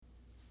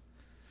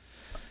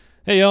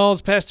Hey y'all,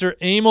 it's Pastor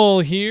Emil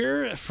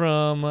here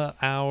from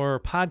our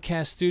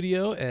podcast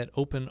studio at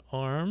Open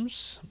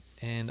Arms,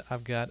 and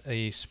I've got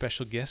a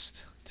special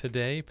guest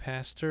today,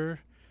 Pastor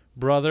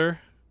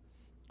Brother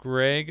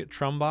Greg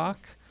Trumbach.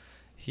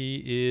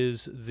 He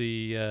is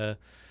the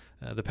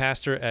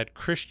pastor at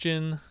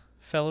Christian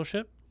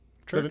Fellowship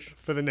Church.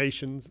 For the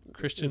nations.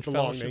 Christian It's a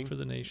long Fellowship name. for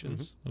the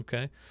Nations. Mhm.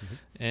 Okay, Mhm.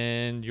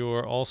 and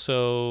you're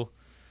also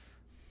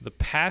the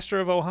pastor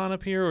of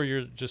Ohana here, or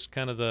you're just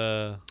kind of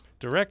the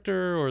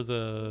director or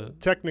the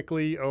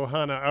Technically,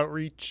 Ohana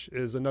Outreach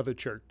is another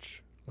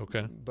church,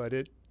 okay. but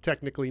it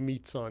technically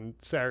meets on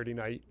Saturday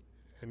night,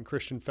 and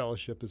Christian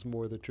Fellowship is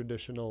more the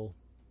traditional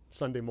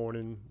Sunday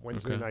morning,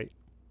 Wednesday Okay. night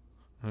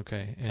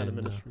Okay, kind of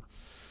ministry.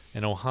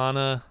 and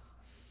Ohana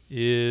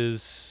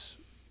is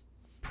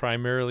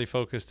primarily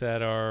focused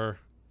at our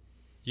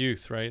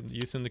youth, right?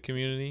 Youth in the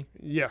community.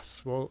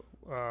 Yes, well,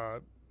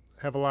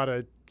 have a lot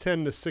of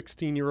 10 to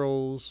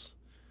 16-year-olds.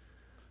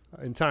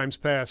 In times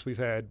past, we've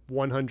had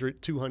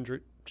 100,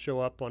 200 show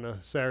up on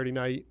a Saturday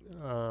night.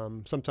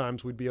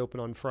 Sometimes we'd be open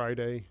on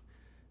Friday.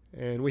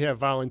 And we have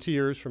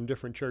volunteers from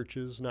different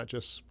churches, not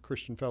just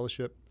Christian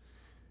Fellowship.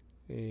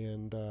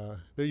 And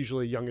they're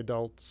usually young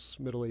adults,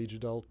 middle-aged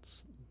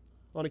adults.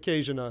 On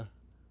occasion, a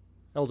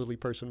elderly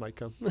person might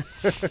come.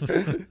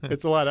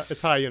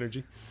 It's high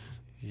energy.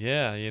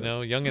 Yeah,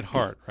 young at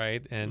heart,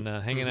 right? And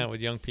hanging Mhm. out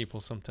with young people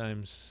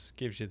sometimes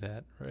gives you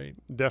that, right?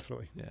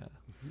 Definitely. Yeah.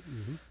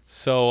 Mm-hmm.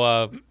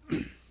 So,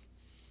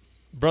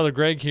 Brother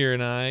Greg here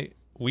and I,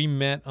 we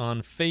met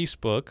on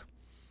Facebook,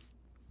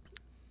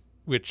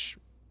 which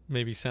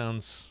maybe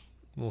sounds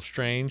a little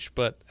strange,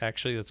 but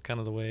actually that's kind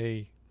of the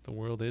way the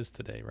world is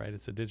today, right?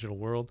 It's a digital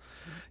world.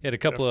 You had a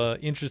couple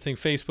of interesting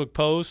Facebook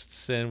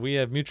posts, and we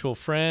have mutual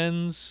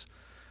friends.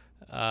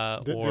 Did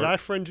I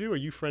friend you or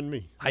you friend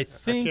me? I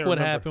think can't what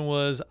remember. happened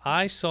was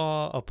I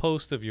saw a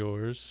post of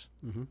yours,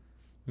 Mm-hmm.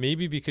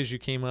 maybe because you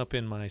came up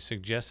in my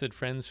suggested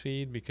friends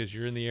feed because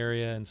you're in the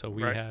area, and so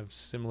we Right. have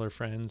similar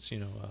friends,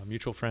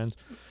 mutual friends.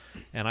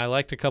 And I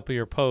liked a couple of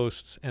your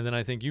posts, and then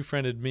I think you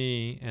friended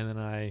me, and then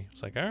I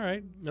was like, all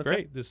right, Okay.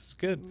 great, this is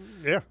good.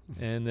 Yeah.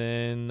 And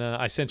then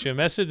I sent you a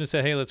message and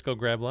said, hey, let's go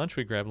grab lunch.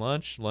 We grabbed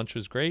lunch. Lunch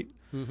was great.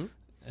 Mm-hmm.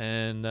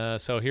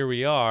 And so here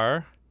we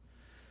are.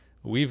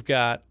 We've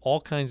got all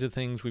kinds of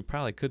things we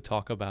probably could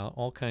talk about,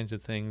 all kinds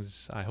of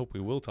things I hope we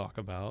will talk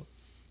about.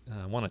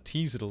 I want to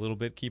tease it a little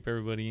bit, keep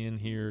everybody in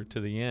here to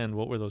the end.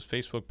 What were those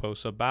Facebook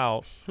posts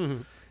about?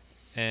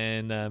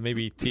 And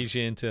maybe tease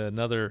you into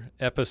another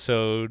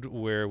episode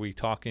where we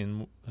talk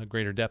in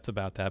greater depth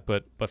about that.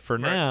 But for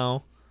Right.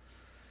 now,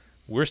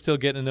 we're still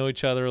getting to know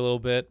each other a little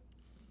bit.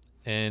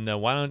 And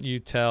why don't you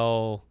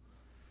tell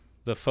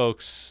the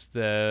folks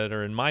that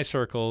are in my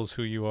circles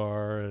who you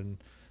are,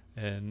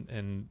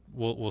 and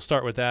we'll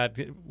start with that.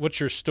 What's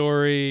your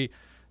story?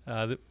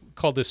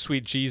 Called this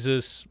Sweet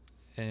Jesus,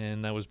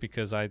 and that was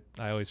because I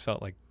always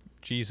felt like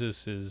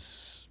Jesus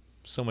is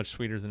so much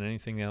sweeter than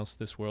anything else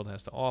this world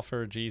has to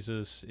offer.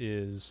 Jesus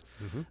is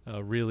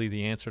Mm-hmm. really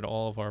the answer to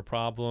all of our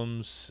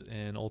problems,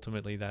 and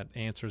ultimately that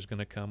answer is going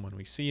to come when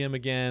we see him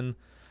again.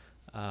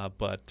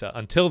 But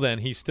until then,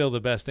 he's still the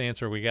best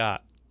answer we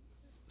got.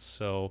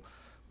 So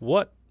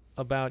what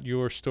about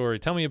your story?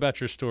 Tell me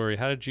about your story.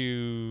 How did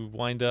you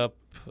wind up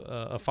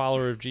a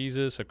follower of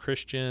Jesus, a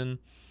Christian,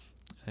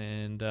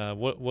 and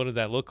what did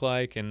that look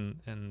like,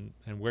 and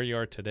where you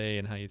are today,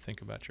 and how you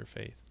think about your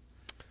faith?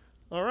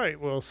 All right.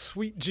 Well,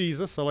 Sweet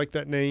Jesus, I like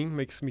that name.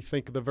 Makes me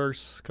think of the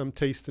verse, come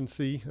taste and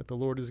see that the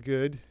Lord is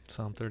good.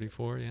 Psalm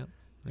 34, yeah.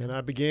 And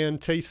I began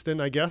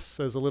tasting, I guess,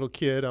 as a little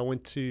kid. I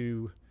went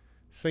to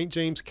St.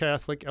 James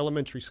Catholic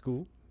Elementary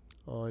School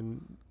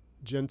on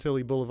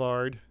Gentilly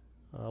Boulevard.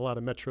 A lot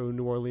of Metro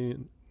New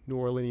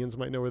Orleanians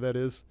might know where that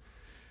is.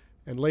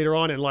 And later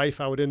on in life,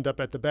 I would end up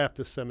at the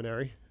Baptist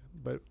Seminary.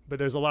 But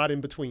there's a lot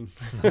in between.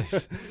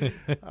 Nice.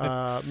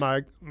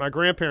 My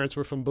grandparents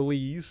were from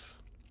Belize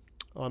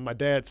on my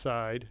dad's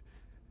side.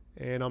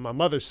 And on my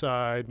mother's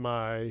side,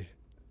 my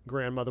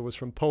grandmother was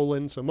from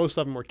Poland. So most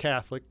of them were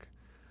Catholic.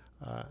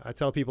 I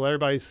tell people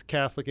everybody's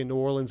Catholic in New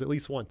Orleans at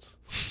least once.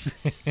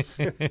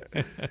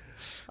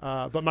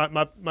 But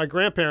my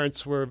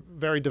grandparents were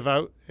very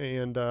devout,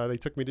 and they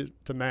took me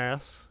to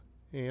Mass.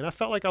 And I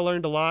felt like I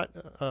learned a lot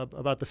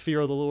about the fear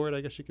of the Lord,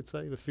 I guess you could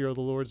say. The fear of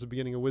the Lord is the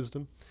beginning of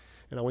wisdom.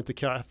 And I went to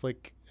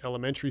Catholic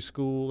elementary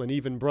school and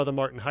even Brother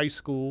Martin High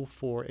School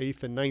for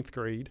 8th and 9th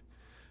grade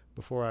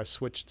before I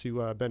switched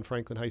to Ben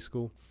Franklin High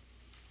School.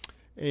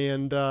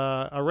 And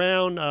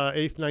around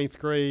 8th, 9th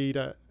grade,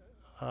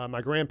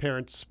 my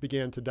grandparents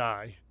began to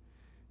die,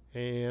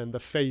 and the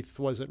faith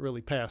wasn't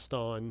really passed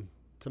on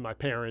to my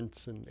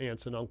parents and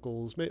aunts and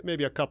uncles,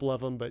 maybe a couple of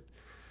them, but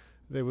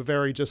they were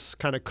very just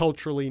kind of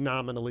culturally,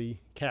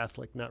 nominally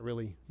Catholic, not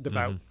really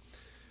devout.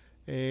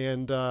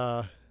 And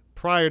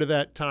prior to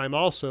that time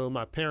also,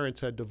 my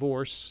parents had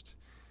divorced,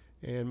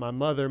 and my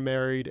mother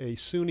married a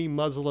Sunni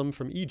Muslim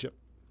from Egypt.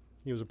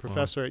 He was a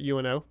professor at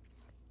UNO.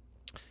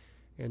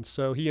 And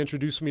so he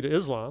introduced me to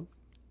Islam,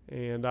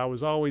 and I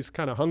was always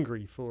kind of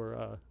hungry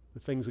for the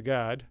things of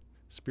God,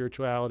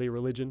 spirituality,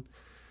 religion.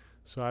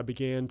 So I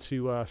began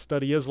to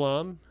study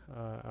Islam.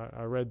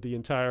 I read the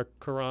entire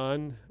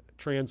Quran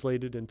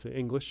translated into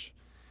English,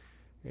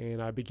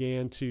 and I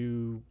began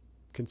to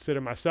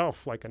consider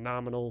myself like a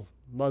nominal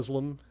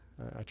Muslim.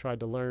 I tried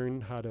to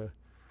learn how to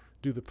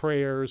do the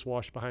prayers,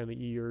 wash behind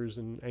the ears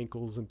and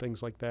ankles and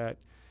things like that.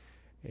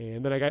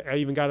 And then I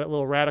even got a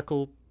little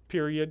radical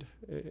period.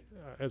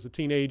 As a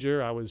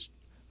teenager, I was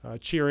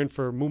cheering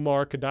for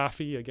Muammar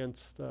Gaddafi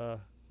against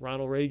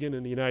Ronald Reagan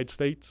in the United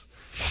States.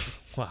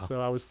 Wow.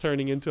 So I was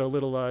turning into a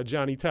little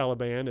Johnny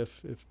Taliban,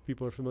 if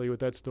people are familiar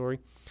with that story.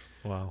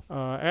 Wow.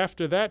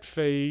 After that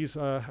phase,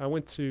 I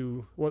went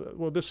to,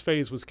 this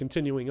phase was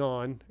continuing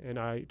on, and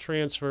I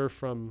transferred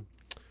from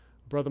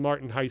Brother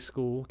Martin High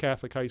School,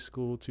 Catholic high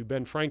school, to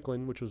Ben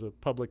Franklin, which was a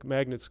public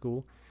magnet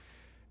school.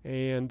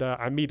 And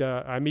I meet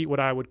what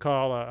I would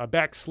call a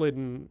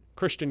backslidden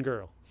Christian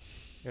girl.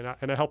 And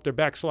I helped her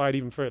backslide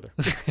even further.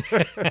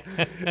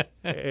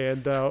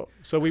 And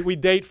so we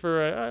date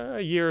for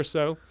a year or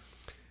so.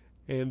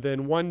 And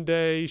then one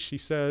day she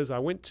says, I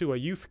went to a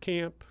youth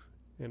camp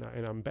and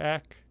I'm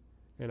back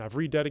and I've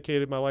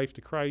rededicated my life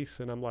to Christ.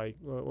 And I'm like,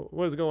 well,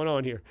 what is going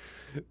on here?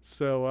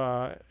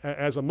 So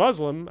as a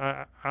Muslim,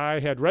 I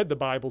had read the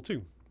Bible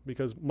too,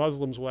 because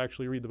Muslims will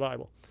actually read the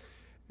Bible.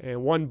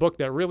 And one book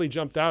that really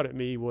jumped out at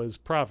me was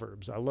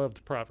Proverbs. I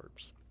loved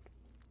Proverbs.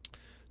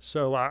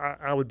 So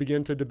I would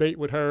begin to debate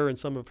with her and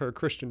some of her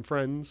Christian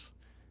friends.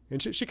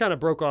 And she kind of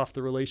broke off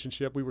the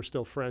relationship. We were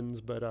still friends,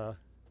 but at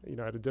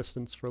a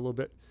distance for a little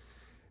bit.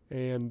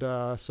 And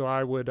so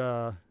I would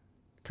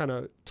kind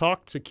of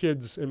talk to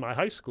kids in my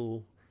high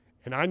school,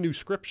 and I knew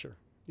Scripture,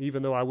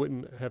 even though I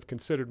wouldn't have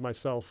considered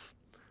myself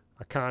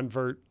a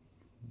convert,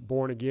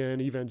 born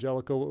again,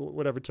 evangelical,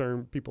 whatever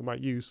term people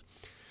might use.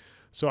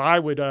 So I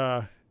would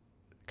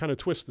kind of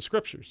twist the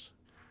Scriptures.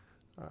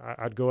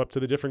 I'd go up to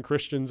the different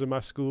Christians in my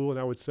school, and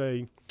I would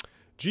say,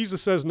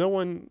 Jesus says no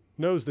one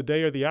knows the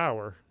day or the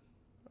hour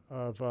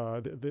of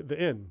the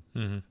end.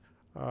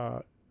 Mm-hmm.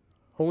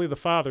 Only the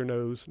Father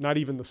knows, not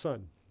even the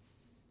Son.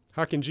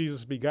 How can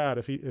Jesus be God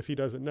if he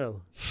doesn't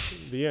know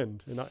the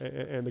end?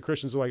 And the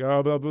Christians are like,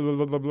 oh, blah, blah,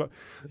 blah, blah, blah.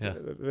 Yeah.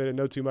 They didn't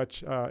know too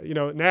much.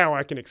 Now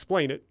I can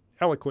explain it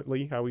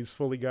eloquently, how he's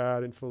fully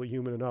God and fully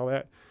human and all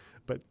that.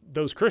 But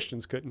those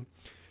Christians couldn't.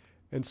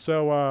 And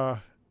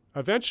so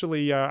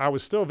eventually I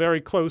was still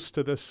very close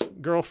to this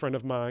girlfriend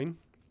of mine,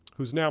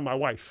 who's now my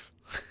wife.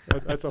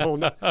 That's a whole,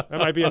 that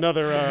might be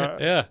another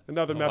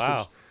message.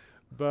 Wow.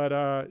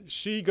 But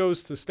she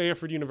goes to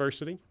Stanford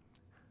University.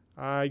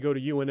 I go to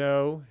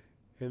UNO.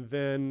 And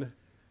then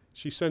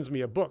she sends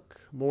me a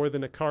book, More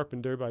Than a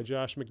Carpenter by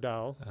Josh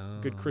McDowell,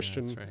 good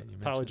Christian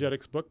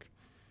apologetics book.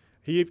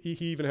 He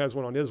even has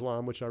one on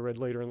Islam, which I read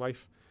later in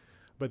life.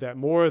 But that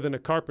More Than a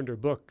Carpenter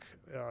book,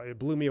 it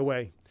blew me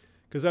away.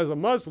 Because as a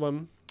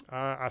Muslim,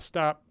 I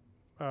stopped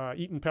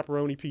eating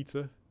pepperoni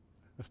pizza.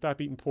 I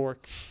stopped eating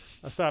pork.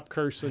 I stopped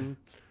cursing.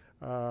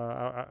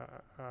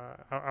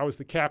 I was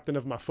the captain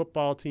of my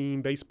football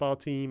team, baseball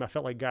team. I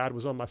felt like God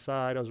was on my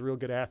side. I was a real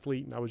good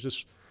athlete, and I was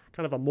just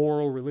kind of a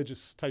moral,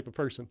 religious type of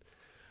person.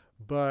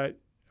 But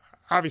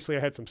obviously I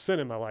had some sin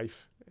in my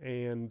life,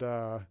 and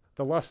the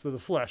lust of the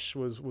flesh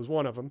was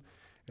one of them.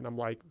 And I'm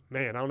like,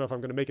 man, I don't know if I'm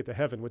going to make it to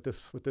heaven with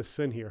this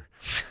sin here.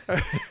 Are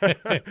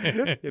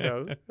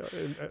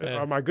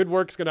my good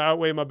works going to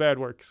outweigh my bad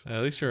works?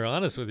 At least you're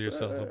honest with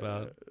yourself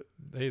about,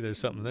 hey, there's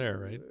something there,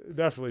 right?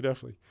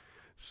 Definitely.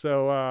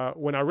 So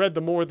when I read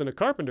the More Than a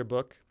Carpenter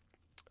book,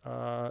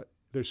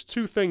 there's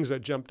two things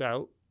that jumped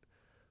out.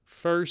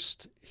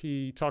 First,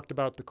 he talked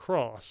about the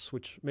cross,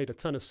 which made a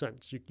ton of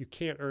sense. You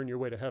can't earn your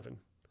way to heaven.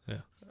 Yeah.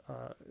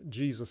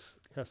 Jesus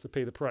has to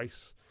pay the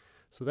price.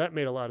 So that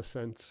made a lot of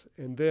sense.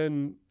 And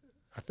then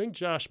I think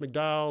Josh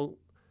McDowell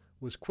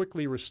was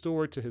quickly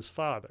restored to his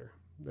father.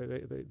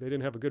 They didn't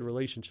have a good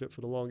relationship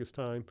for the longest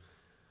time.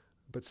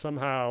 But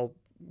somehow,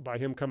 by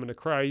him coming to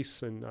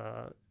Christ and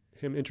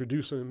him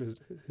introducing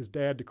his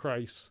dad to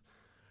Christ,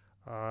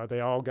 they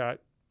all got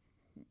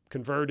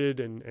converted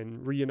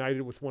and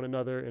reunited with one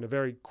another in a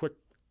very quick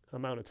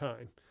amount of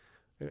time.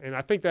 And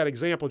I think that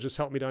example just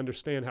helped me to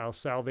understand how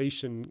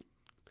salvation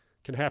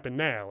can happen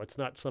now. It's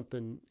not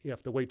something you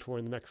have to wait for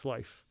in the next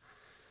life.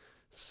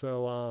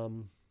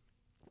 So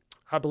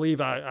I believe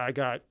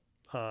I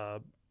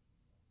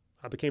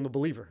became a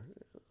believer.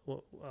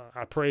 Well,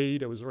 I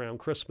prayed. It was around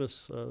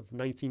Christmas of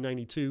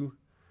 1992.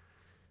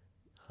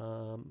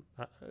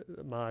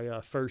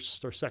 My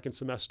first or second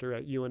semester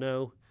at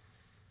UNO.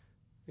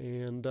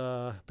 And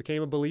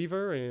became a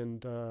believer,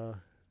 and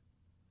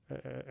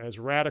as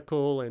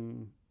radical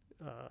and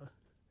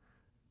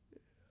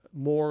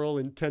moral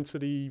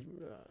intensity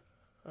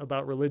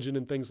about religion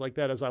and things like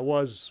that as I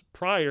was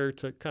prior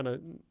to kind of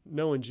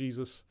knowing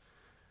Jesus,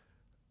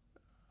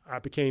 I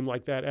became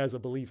like that as a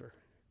believer,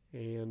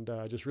 and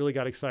just really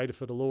got excited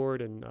for the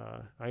Lord. And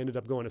I ended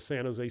up going to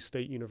San Jose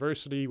State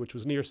University, which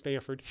was near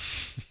Stanford,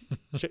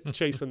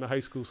 chasing the high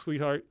school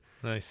sweetheart.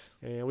 Nice.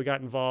 And we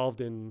got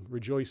involved in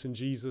Rejoice in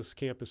Jesus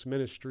campus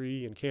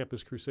ministry and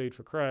Campus Crusade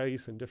for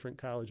Christ and different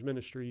college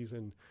ministries.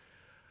 And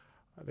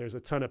There's a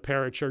ton of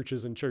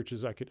parachurches and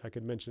churches I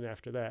could mention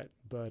after that,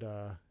 but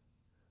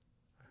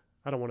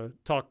I don't want to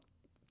talk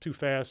too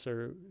fast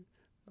or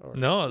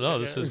No,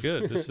 this is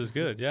good. This is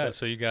good. Yeah.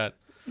 So you got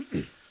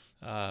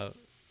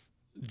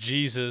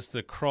Jesus,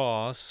 the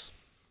cross,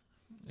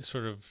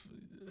 sort of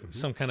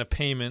some kind of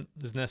payment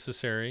is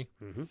necessary.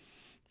 Mm-hmm.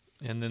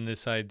 And then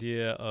this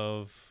idea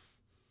of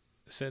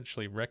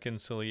essentially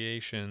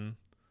reconciliation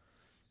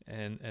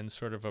and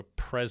sort of a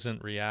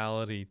present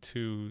reality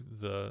to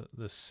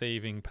the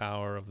saving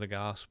power of the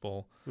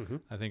gospel, Mm-hmm.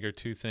 I think are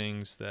two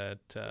things that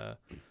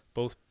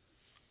both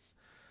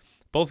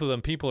of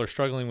them people are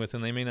struggling with,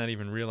 and they may not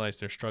even realize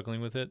they're struggling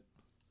with it,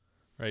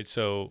 right?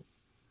 So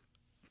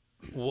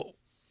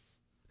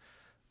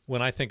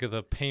when I think of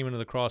the payment of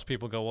the cross,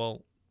 people go,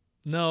 well,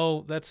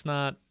 no, that's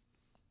not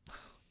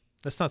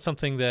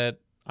something that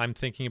I'm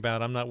thinking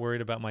about. I'm not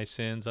worried about my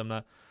sins.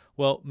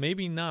 Well,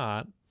 maybe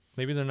not.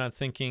 Maybe they're not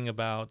thinking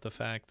about the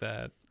fact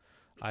that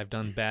I've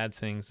done bad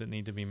things that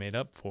need to be made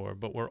up for,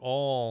 but we're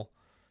all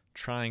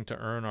trying to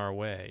earn our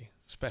way,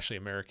 especially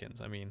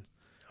Americans. I mean,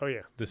 Oh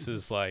yeah. this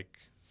is like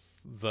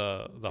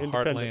the Independent.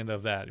 heartland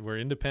of that. We're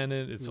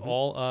independent. It's Mhm.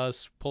 all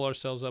us. Pull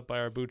ourselves up by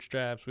our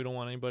bootstraps. We don't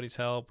want anybody's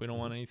help. We don't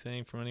want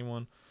anything from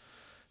anyone.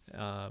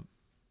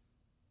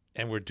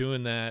 And we're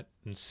doing that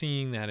and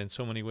seeing that in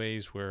so many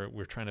ways where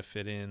we're trying to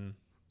fit in.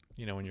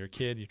 You know, when you're a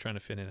kid, you're trying to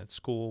fit in at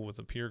school with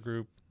a peer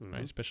group, Mhm.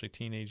 right? Especially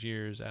teenage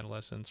years,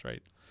 adolescence,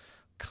 right?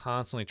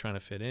 Constantly trying to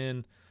fit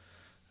in.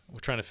 We're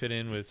trying to fit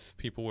in with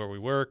people where we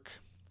work,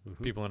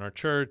 Mhm. people in our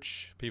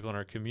church, people in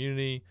our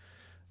community.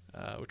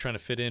 We're trying to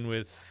fit in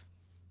with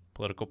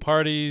political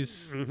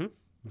parties. Mhm.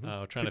 Mhm.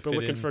 We're trying People to fit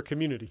looking in. for a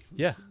community.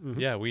 Yeah, Mhm.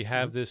 yeah. We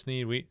have this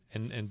need.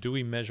 And do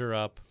we measure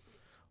up?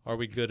 Are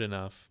we good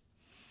enough?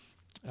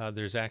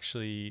 There's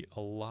actually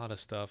a lot of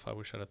stuff. I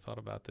wish I'd have thought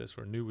about this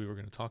or knew we were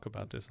going to talk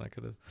about this, and I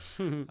could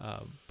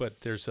have.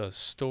 But there's a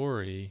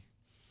story.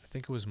 I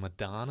think it was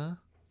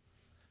Madonna.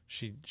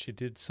 She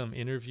did some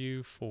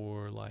interview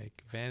for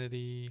like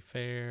Vanity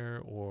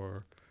Fair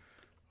or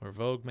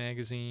Vogue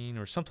magazine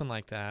or something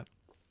like that.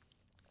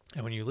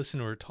 And when you listen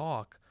to her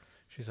talk,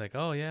 she's like,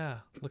 "Oh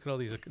yeah, look at all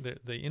these."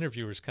 The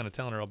interviewer's kind of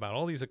telling her about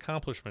all these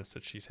accomplishments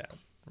that she's had.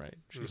 Right?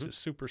 She's a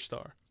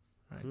superstar.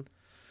 Right? Mhm.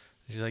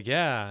 She's like,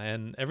 "Yeah,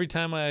 and every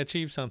time I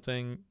achieve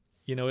something,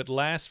 you know, it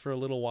lasts for a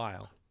little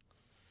while,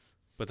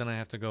 but then I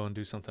have to go and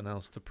do something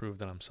else to prove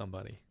that I'm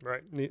somebody."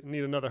 Right.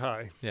 Need another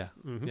high. Yeah,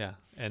 Mhm. yeah,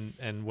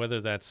 and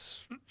whether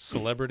that's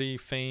celebrity,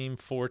 fame,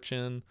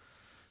 fortune,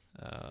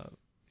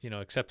 you know,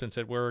 acceptance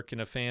at work, in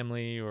a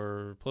family,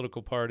 or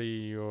political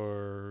party,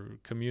 or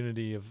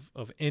community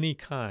of any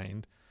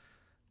kind,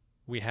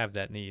 we have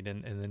that need,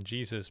 and then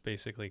Jesus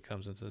basically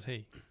comes and says,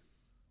 "Hey,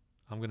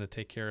 I'm going to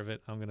take care of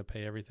it. I'm going to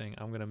pay everything.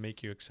 I'm going to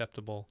make you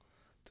acceptable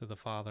to the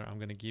Father. I'm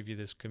going to give you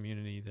this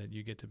community that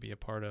you get to be a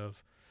part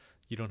of.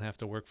 You don't have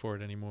to work for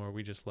it anymore.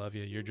 We just love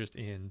you. You're just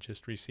in.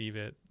 Just receive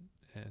it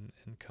and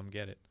come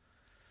get it."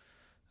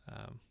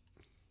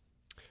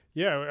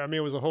 Yeah, I mean,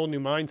 it was a whole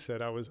new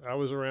mindset. I was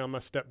around my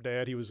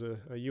stepdad. He was a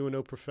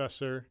UNO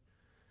professor.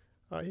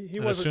 He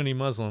and wasn't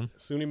a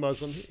Sunni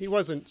Muslim. He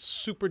wasn't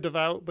super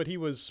devout, but he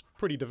was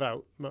pretty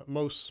devout.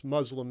 Most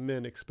Muslim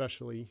men,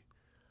 especially,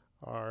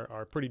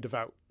 are pretty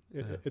devout.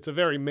 Yeah. It's a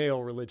very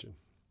male religion,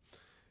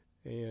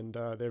 and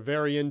they're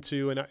very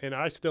into, and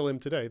I still am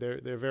today.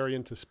 They're very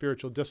into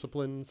spiritual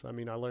disciplines. I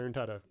mean, I learned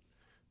how to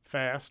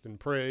fast and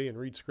pray and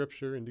read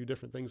scripture and do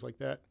different things like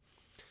that.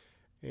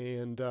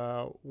 And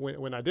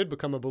when I did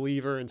become a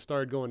believer and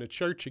started going to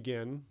church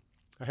again,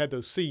 I had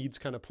those seeds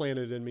kind of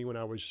planted in me when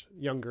I was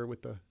younger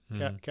with the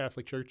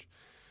Catholic Church.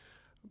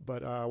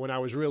 But when I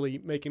was really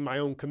making my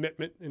own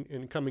commitment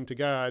in coming to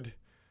God,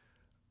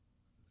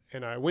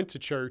 and I went to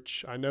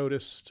church, I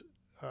noticed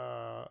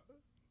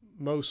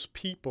most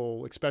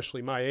people,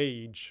 especially my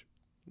age,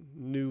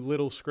 knew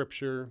little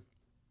scripture,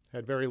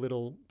 had very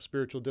little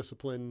spiritual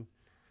discipline.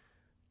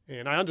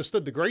 And I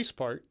understood the grace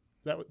part.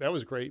 That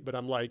was great. But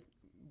I'm like,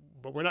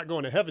 but we're not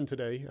going to heaven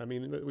today. I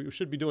mean, we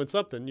should be doing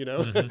something, you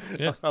know,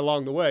 Yeah.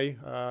 along the way.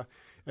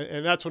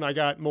 And that's when I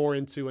got more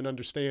into an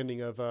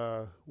understanding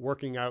of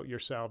working out your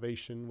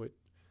salvation with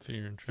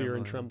Fear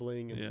and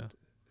trembling and Yeah.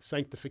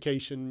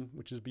 sanctification,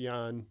 which is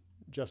beyond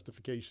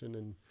justification,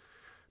 and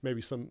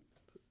maybe some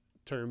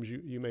terms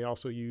you may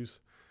also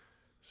use.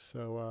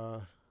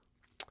 So,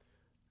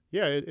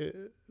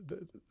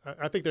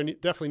 I think there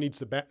definitely needs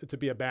to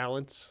be a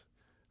balance.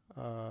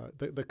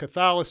 The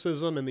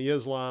Catholicism and the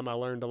Islam, I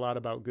learned a lot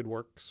about good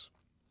works.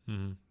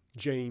 Mm-hmm.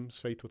 James,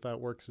 faith without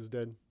works is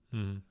dead.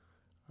 Mm-hmm.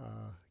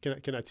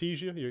 Can I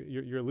tease you?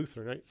 You're a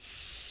Lutheran, right?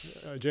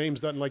 James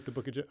doesn't like the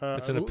book of James.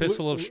 It's an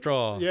epistle of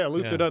straw. Yeah,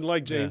 Luther doesn't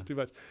like James too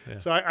much. Yeah.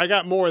 So I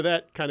got more of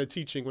that kind of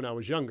teaching when I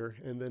was younger.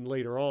 And then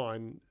later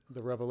on,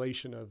 the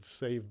revelation of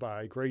saved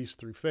by grace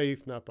through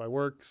faith, not by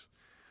works,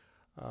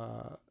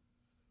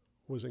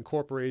 was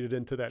incorporated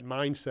into that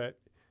mindset.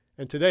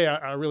 And today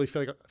I really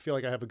feel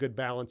like I have a good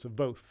balance of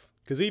both.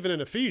 Because even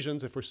in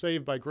Ephesians, if we're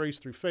saved by grace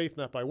through faith,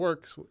 not by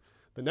works,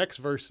 the next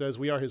verse says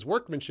we are his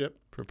workmanship.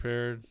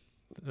 Prepared,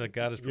 that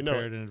God has You know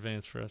prepared in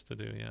advance for us to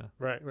do. Yeah.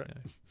 Right. Yeah.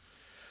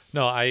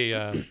 No,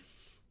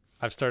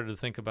 I've started to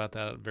think about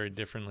that very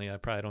differently. I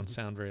probably don't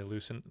sound very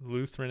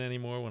Lutheran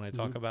anymore when I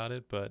talk about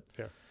it, but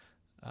Yeah.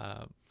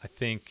 I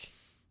think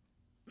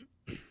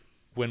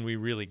when we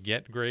really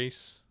get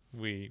grace,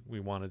 we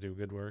want to do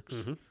good works.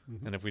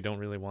 And if we don't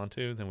really want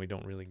to, then we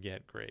don't really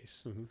get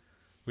grace.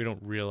 We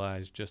don't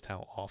realize just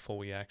how awful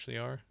we actually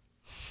are.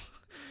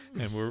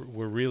 And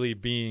we're really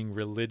being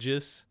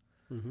religious.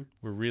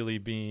 We're really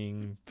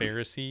being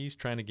Pharisees,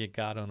 trying to get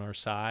God on our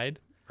side.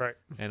 Right.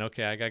 And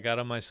okay, I got God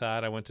on my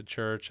side. I went to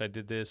church. I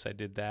did this. I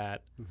did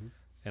that.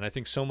 And I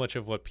think so much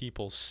of what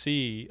people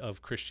see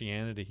of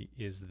Christianity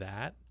is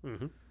that.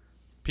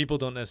 People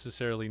don't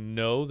necessarily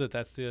know that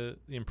that's the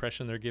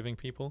impression they're giving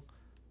people.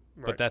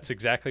 Right. But that's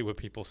exactly what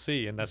people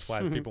see. And that's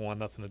why people want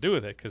nothing to do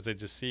with it, because they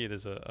just see it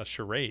as a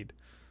charade.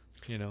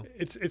 You know,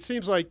 it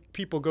seems like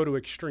people go to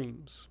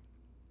extremes.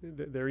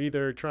 They're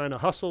either trying to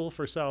hustle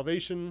for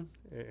salvation,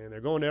 and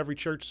they're going to every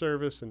church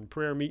service and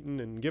prayer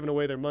meeting and giving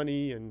away their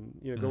money and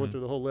going through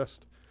the whole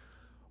list,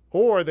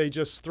 or they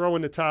just throw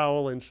in the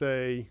towel and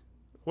say,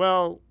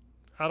 "Well,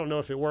 I don't know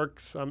if it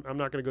works. I'm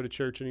not going to go to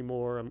church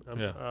anymore."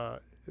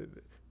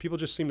 People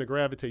just seem to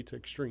gravitate to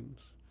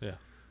extremes. Yeah.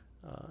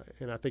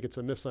 And I think it's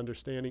a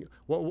misunderstanding.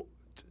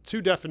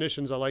 Two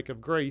definitions I like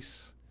of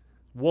grace.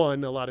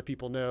 One, a lot of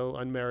people know,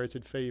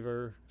 unmerited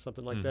favor,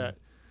 something like that.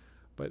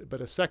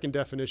 But a second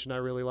definition I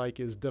really like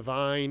is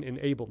divine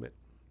enablement.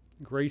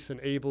 Grace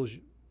enables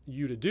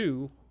you to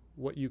do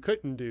what you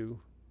couldn't do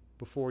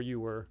before you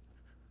were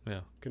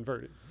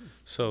converted.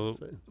 So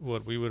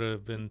what we would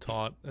have been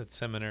taught at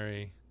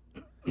seminary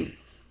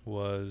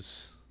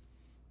was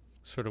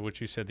sort of what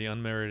you said, the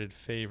unmerited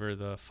favor,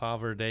 the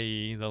favor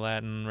Dei, the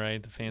Latin,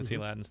 right, the fancy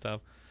Latin stuff.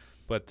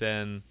 But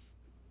then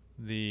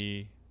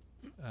the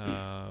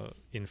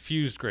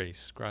infused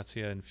grace,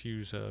 gratia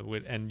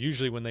infusa, and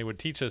usually when they would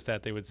teach us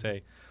that, they would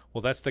say,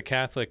 well, that's the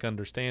Catholic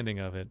understanding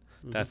of it.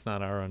 That's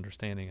not our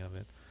understanding of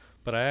it.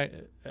 But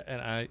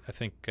I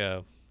think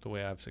the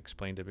way I've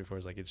explained it before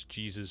is like it's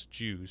Jesus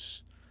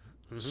juice,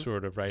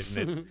 sort of, right?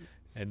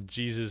 And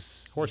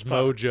Jesus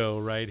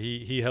mojo, right?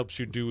 He helps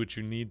you do what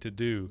you need to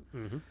do.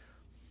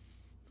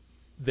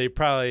 They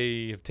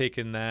probably have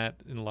taken that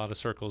in a lot of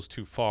circles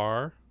too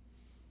far.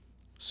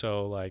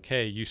 So like,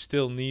 hey, you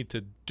still need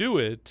to do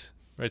it,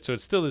 right? So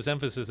it's still this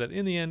emphasis that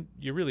in the end,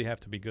 you really have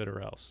to be good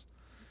or else.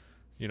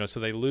 So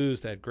they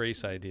lose that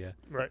grace idea.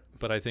 Right.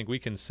 But I think we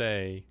can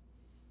say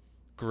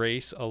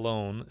grace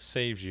alone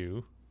saves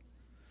you,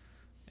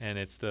 and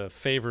it's the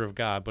favor of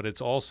God, but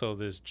it's also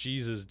this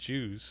Jesus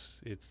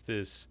juice. It's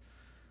this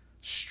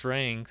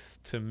strength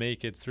to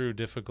make it through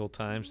difficult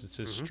times. It's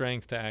this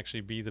strength to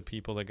actually be the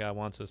people that God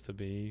wants us to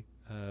be,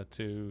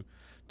 to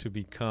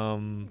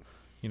become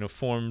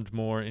formed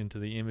more into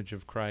the image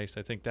of Christ.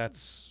 I think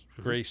that's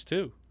grace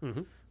too,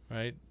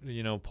 right?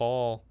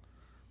 Paul,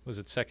 was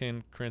it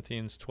 2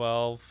 Corinthians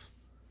 12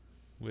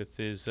 with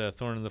his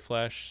thorn in the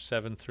flesh,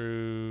 7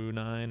 through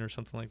 9 or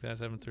something like that,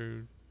 7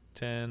 through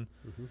 10.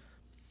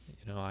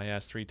 I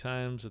asked 3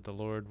 times that the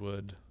Lord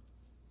would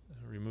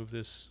remove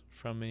this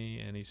from me,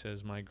 and he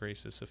says, my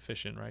grace is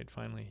sufficient, right?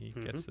 Finally, he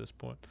gets this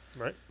point.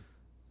 Right.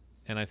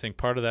 And I think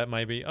part of that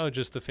might be,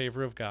 just the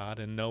favor of God,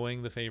 and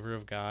knowing the favor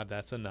of God,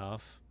 that's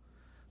enough.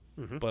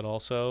 But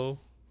also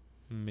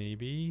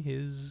maybe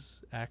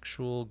his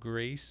actual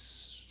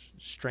grace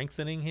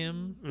strengthening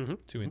him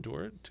to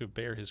endure it, to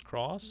bear his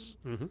cross,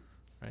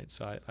 right?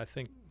 So I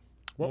think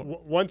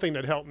one thing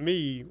that helped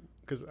me,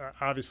 because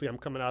obviously I'm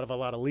coming out of a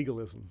lot of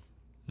legalism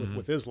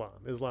with Islam.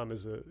 Islam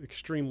is an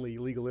extremely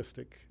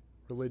legalistic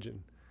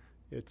religion.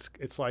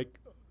 It's like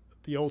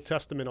the Old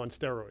Testament on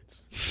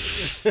steroids.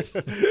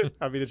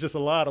 I mean, it's just a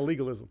lot of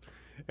legalism,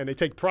 and they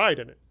take pride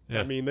in it. Yeah.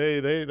 I mean,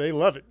 they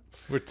love it.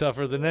 We're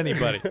tougher than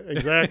anybody.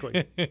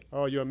 Exactly.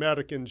 Oh, you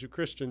Americans, you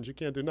Christians, you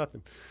can't do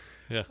nothing.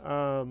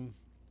 Yeah.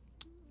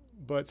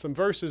 But some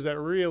verses that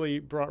really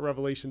brought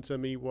revelation to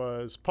me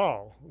was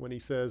Paul, when he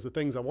says, the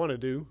things I want to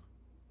do,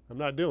 I'm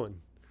not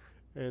doing.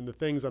 And the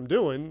things I'm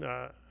doing,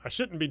 I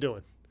shouldn't be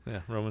doing.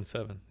 Yeah, Romans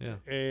 7, yeah.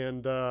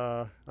 And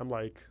I'm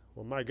like,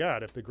 well, my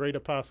God, if the great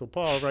apostle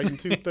Paul, writing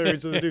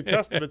 2/3 of the New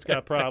Testament's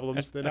got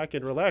problems, then I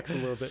can relax a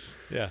little bit.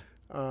 Yeah.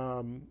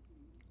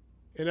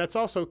 And that's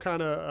also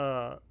kind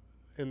of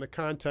in the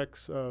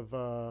context of,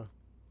 I'm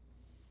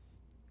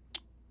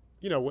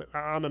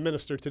a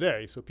minister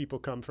today, so people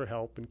come for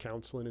help and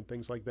counseling and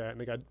things like that,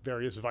 and they got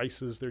various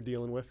vices they're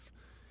dealing with.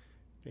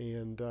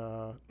 And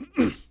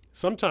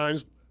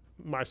sometimes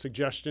my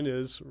suggestion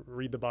is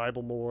read the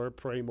Bible more,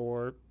 pray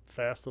more,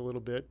 fast a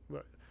little bit.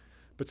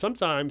 But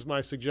sometimes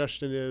my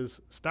suggestion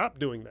is stop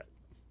doing that.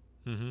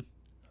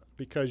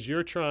 Because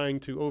you're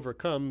trying to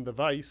overcome the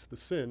vice, the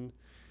sin,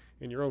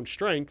 in your own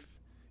strength,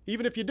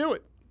 even if you do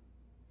it.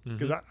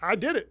 Because I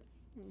did it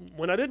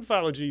when I didn't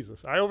follow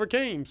Jesus. I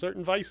overcame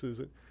certain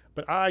vices,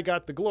 but I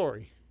got the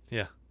glory.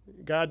 Yeah.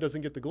 God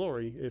doesn't get the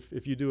glory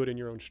if you do it in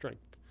your own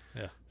strength.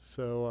 Yeah.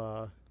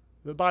 So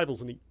the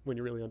Bible's neat when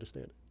you really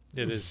understand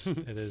it. It is.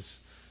 It is.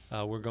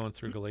 We're going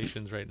through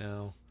Galatians right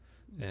now,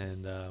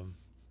 and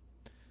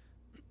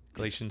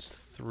Galatians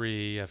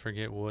 3, I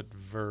forget what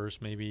verse,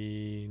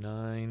 maybe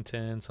 9,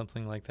 10,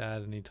 something like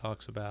that, and he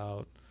talks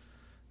about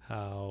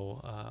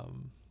how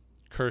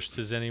cursed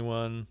is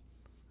anyone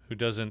who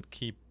doesn't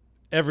keep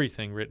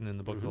everything written in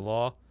the book of the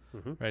law,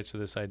 right? So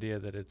this idea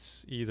that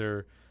it's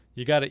either,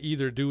 you got to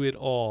either do it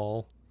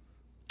all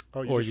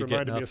or you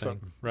get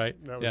nothing, right?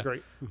 That was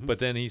great. But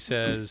then he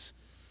says,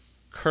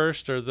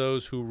 cursed are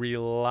those who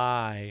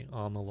rely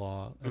on the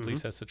law. At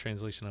least that's the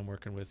translation I'm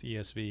working with,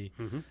 ESV.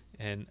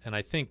 And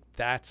I think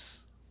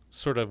that's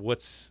sort of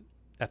what's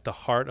at the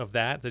heart of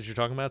that you're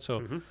talking about.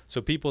 So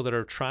so people that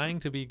are trying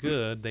to be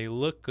good, they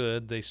look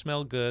good, they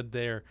smell good,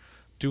 they're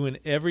doing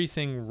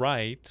everything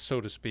right, so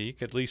to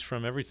speak, at least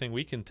from everything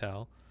we can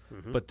tell,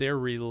 but they're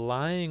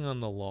relying on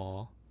the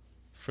law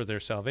for their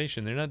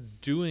salvation. They're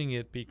not doing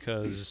it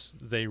because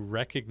they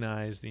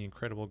recognize the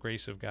incredible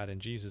grace of God in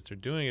Jesus. They're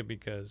doing it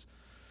because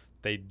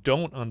they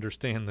don't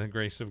understand the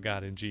grace of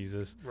God in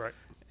Jesus. Right.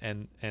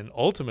 And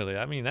ultimately,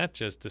 I mean, that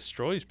just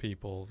destroys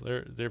people.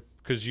 They're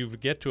because you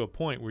get to a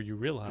point where you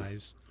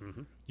realize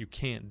you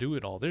can't do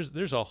it all.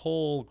 There's a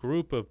whole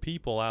group of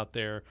people out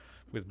there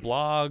with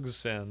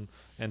blogs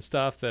and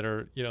stuff that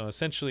are, you know,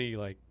 essentially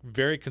like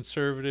very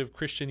conservative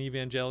Christian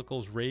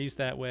evangelicals raised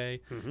that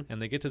way,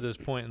 and they get to this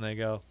point and they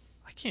go,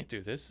 I can't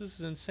do this. This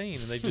is insane.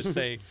 And they just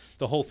say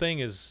the whole thing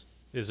is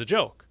a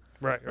joke.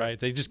 Right.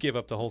 They just give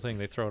up the whole thing.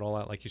 They throw it all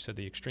out, like you said,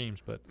 the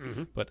extremes. But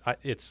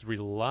it's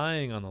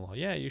relying on the law.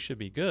 Yeah, you should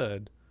be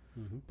good,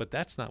 but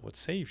that's not what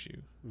saves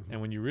you.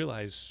 And when you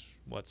realize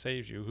what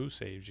saves you, who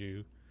saves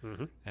you,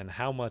 and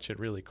how much it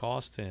really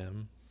cost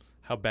him,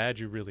 how bad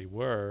you really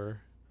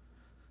were,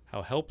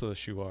 how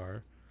helpless you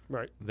are,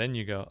 then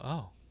you go,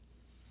 oh,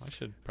 I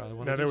should probably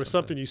want to do there was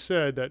something you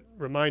said that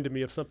reminded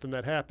me of something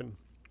that happened.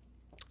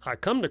 I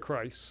come to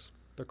Christ.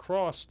 The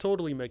cross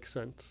totally makes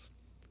sense,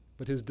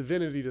 but his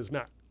divinity does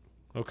not.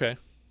 Okay.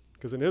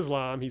 Because in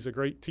Islam, he's a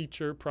great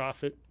teacher,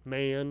 prophet,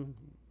 man,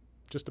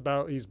 just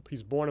about, he's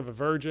born of a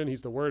virgin,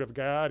 he's the word of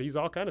God, he's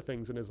all kind of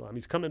things in Islam.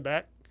 He's coming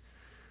back,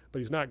 but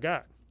he's not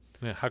God.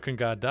 Yeah, how can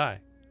God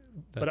die?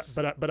 But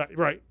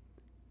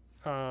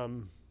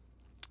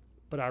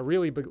I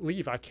really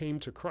believe I came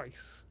to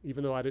Christ,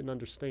 even though I didn't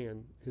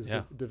understand his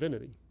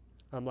divinity.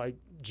 I'm like,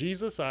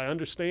 Jesus, I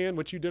understand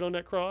what you did on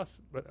that cross,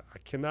 but I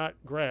cannot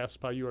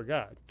grasp how you are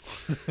God.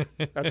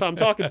 That's how I'm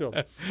talking to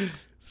him.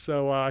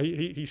 So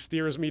he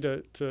steers me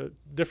to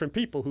different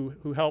people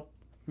who help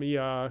me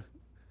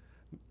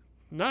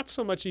not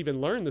so much even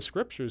learn the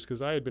scriptures,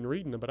 because I had been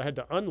reading them, but I had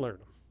to unlearn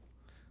them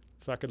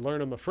so I could learn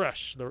them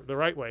afresh, the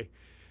right way.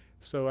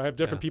 So I have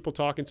different people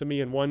talking to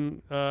me, and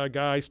one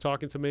guy's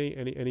talking to me,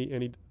 and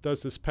he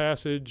does this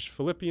passage,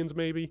 Philippians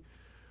maybe,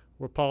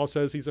 where Paul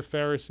says he's a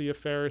Pharisee of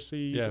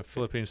Pharisees. Yeah,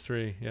 Philippians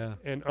 3, yeah.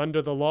 And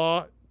under the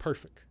law,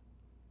 perfect.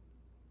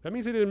 That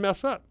means he didn't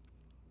mess up.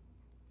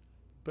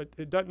 But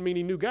it doesn't mean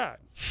he knew God.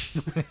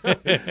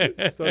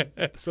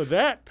 So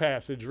that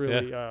passage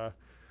really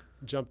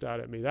jumped out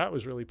at me. That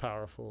was really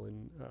powerful,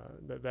 and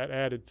that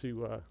added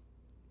to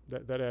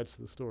that adds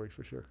to the story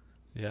for sure.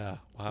 Yeah,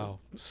 wow,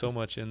 so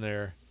much in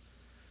there.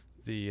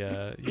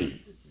 The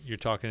you're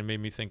talking, it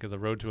made me think of the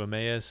road to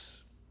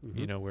Emmaus.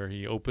 You know, where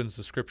he opens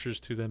the scriptures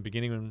to them,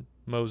 beginning with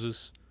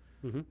Moses.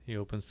 He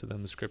opens to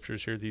them the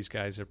scriptures. Here, these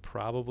guys are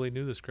probably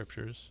knew the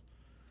scriptures,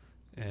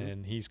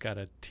 and he's got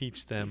to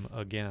teach them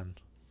again,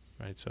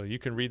 right? So you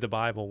can read the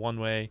Bible one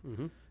way,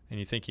 and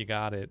you think you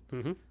got it,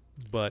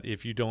 but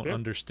if you don't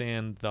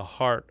understand the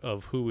heart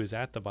of who is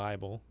at the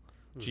Bible,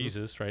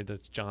 Jesus, right?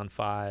 That's John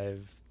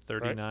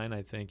 5:39,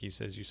 I think. He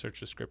says, you search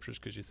the scriptures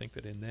because you think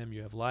that in them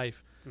you have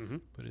life,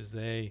 but it's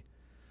they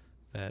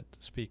that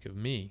speak of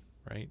me,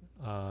 right?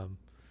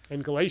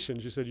 And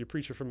Galatians, you said you're a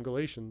preacher from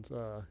Galatians.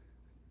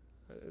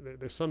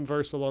 There's some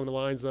verse along the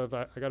lines of,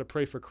 I got to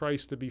pray for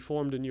Christ to be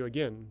formed in you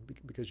again,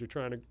 because you're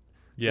trying to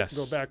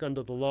go back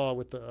under the law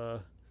with the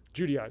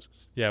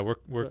Judaizers. Yeah,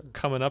 we're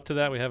coming up to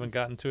that. We haven't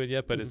gotten to it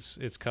yet, but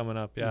it's coming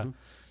up. Yeah,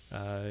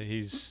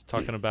 he's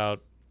talking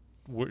about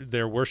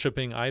they're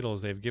worshiping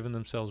idols. They've given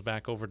themselves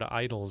back over to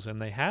idols,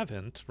 and they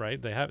haven't. Right?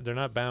 They're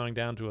not bowing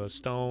down to a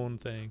stone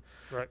thing.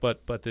 Right.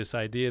 But this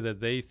idea that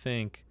they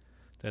think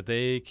that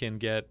they can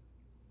get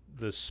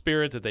the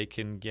Spirit, that they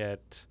can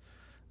get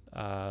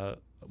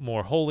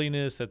more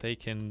holiness, that they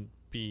can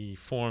be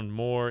formed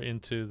more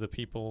into the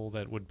people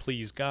that would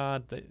please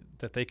God,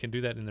 that they can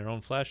do that in their own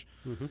flesh.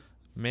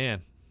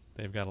 Man,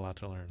 they've got a lot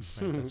to learn.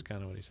 Right? That's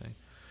kind of what he's saying.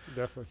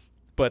 Definitely.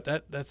 But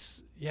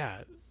that's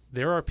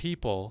there are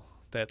people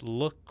that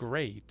look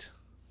great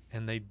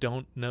and they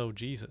don't know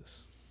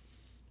Jesus.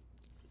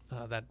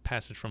 That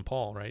passage from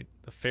Paul, right?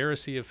 The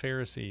Pharisee of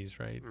Pharisees,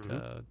 right?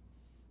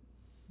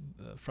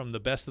 From the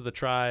best of the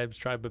tribes,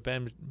 tribe of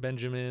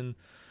Benjamin,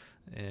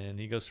 and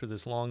he goes through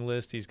this long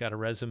list. He's got a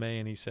resume,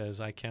 and he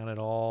says, I count it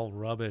all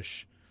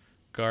rubbish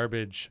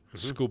garbage,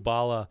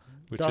 skubala,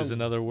 which is Dung.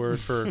 another word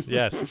for,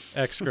 yes,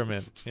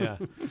 excrement. Yeah.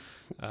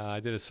 I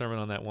did a sermon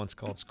on that once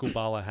called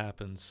Skubala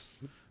Happens.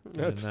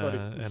 That's funny.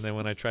 And then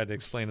when I tried to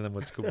explain to them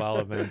what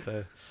skubala meant,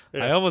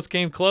 Yeah. I almost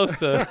came close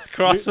to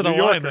crossing New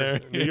a line Yorker.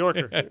 there. New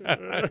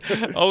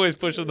Yorker. Always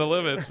pushing the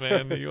limits,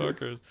 man, New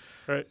Yorkers.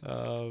 Right.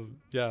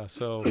 Yeah,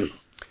 so,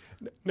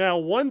 Now,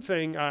 one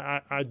thing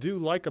I do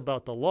like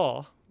about the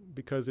law,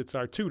 because it's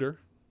our tutor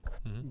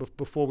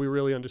before we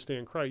really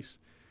understand Christ,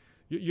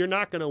 you're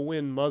not going to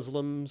win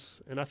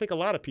Muslims, and I think a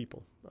lot of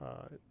people,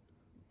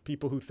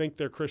 people who think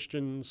they're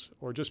Christians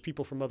or just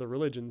people from other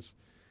religions,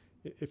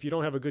 if you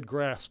don't have a good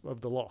grasp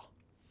of the law.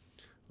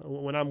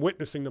 When I'm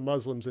witnessing to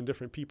Muslims and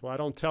different people, I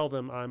don't tell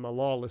them I'm a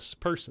lawless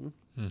person.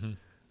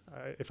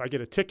 If I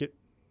get a ticket,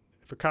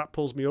 if a cop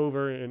pulls me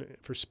over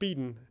for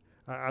speeding,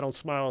 I don't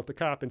smile at the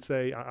cop and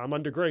say, I'm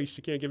under grace,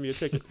 you can't give me a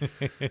ticket.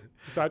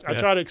 So I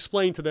try to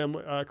explain to them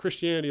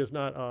Christianity is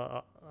not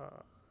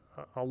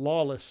a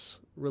lawless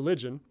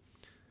religion,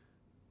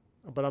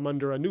 but I'm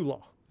under a new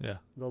law. yeah.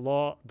 The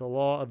law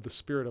of the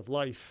Spirit of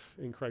life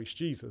in Christ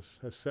Jesus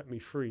has set me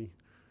free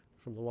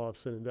from the law of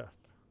sin and death.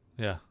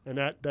 Yeah. And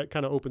that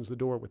kind of opens the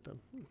door with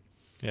them.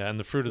 Yeah, and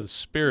the fruit of the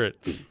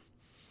Spirit,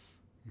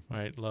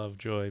 right? Love,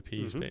 joy,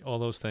 peace, all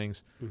those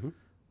things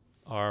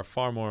are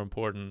far more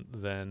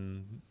important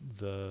than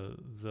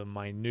the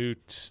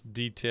minute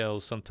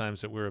details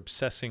sometimes that we're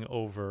obsessing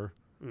over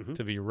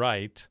to be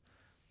right,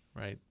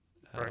 right?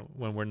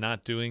 When we're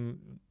not doing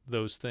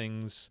those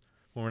things,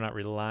 when we're not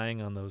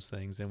relying on those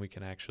things, then we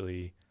can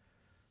actually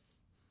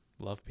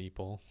love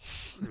people,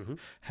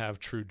 have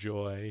true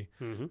joy,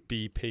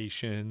 be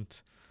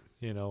patient,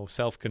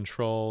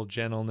 self-control,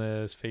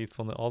 gentleness,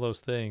 faithfulness, all those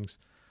things.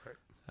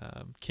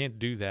 Can't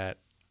do that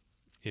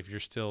if you're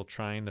still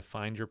trying to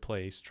find your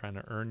place, trying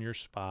to earn your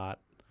spot,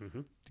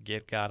 to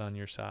get God on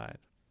your side.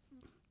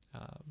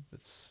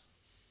 That's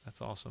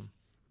awesome.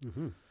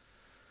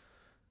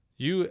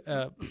 You'd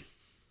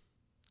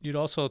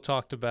also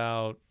talked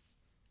about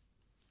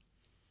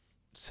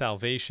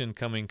salvation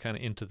coming kind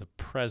of into the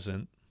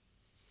present.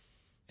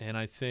 And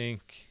I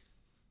think,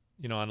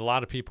 and a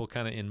lot of people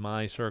kind of in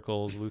my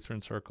circles,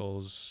 Lutheran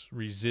circles,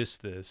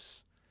 resist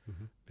this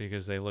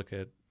because they look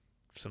at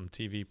some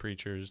TV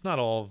preachers. Not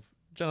all.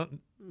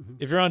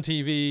 If you're on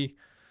TV,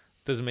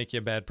 doesn't make you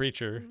a bad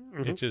preacher.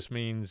 It just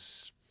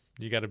means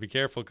you got to be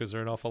careful because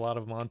there are an awful lot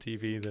of them on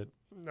TV that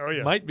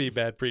might be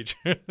bad preachers.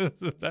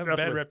 Have a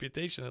bad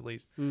reputation, at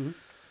least.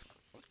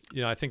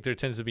 I think there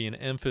tends to be an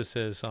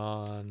emphasis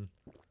on,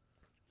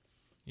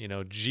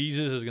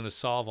 Jesus is going to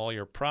solve all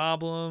your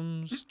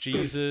problems.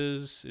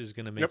 Jesus is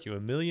going to make you a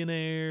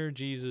millionaire.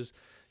 Jesus,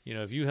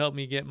 if you help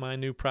me get my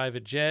new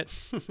private jet,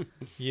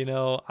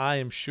 I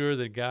am sure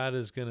that God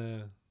is going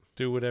to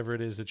do whatever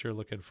it is that you're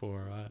looking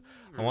for.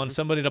 I want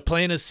somebody to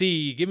plant a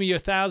seed. Give me your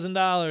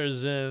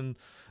 $1,000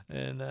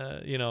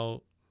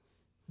 and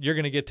you're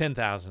going to get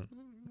 10,000,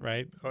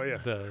 right? Oh yeah.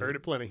 Heard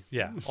it plenty.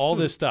 Yeah. All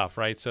this stuff,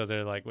 right? So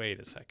they're like,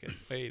 wait a second.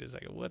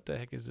 What the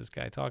heck is this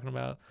guy talking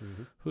about?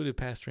 Who did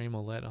Pastor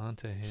Emil let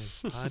onto his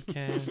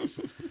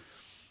podcast?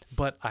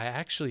 But I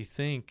actually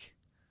think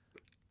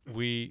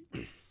we're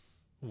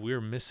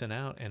missing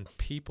out and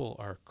people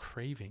are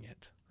craving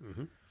it.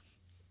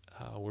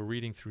 We're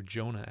reading through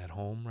Jonah at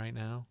home right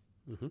now,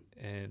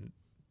 and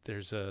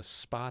there's a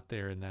spot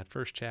there in that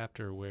first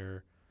chapter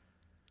where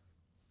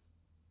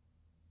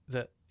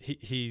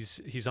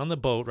he's on the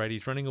boat, right?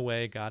 He's running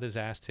away. God has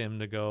asked him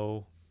to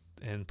go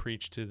and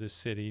preach to this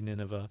city,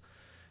 Nineveh,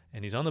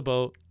 and he's on the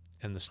boat,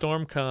 and the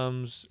storm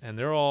comes, and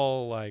they're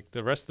all like,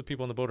 the rest of the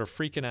people on the boat are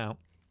freaking out,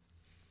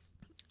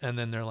 and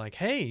then they're like,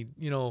 hey,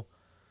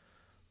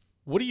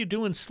 what are you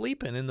doing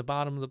sleeping in the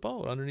bottom of the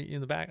boat, underneath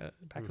in the back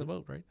of the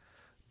boat, right?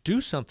 Do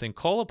something,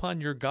 call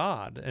upon your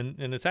God.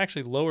 And it's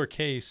actually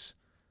lowercase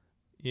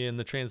in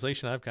the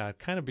translation I've got,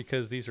 kind of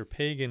because these are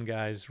pagan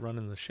guys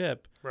running the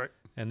ship. Right.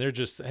 And they're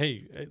just,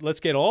 hey, let's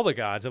get all the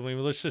gods. I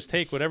mean, let's just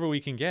take whatever we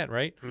can get,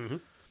 right?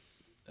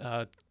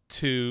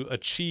 To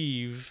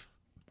achieve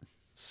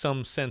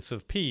some sense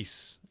of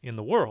peace in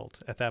the world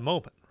at that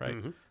moment, right?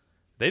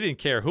 They didn't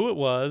care who it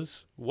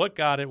was, what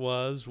God it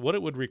was, what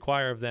it would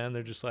require of them.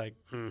 They're just like,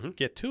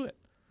 get to it.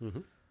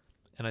 And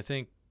I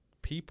think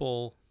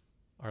people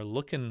are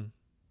looking,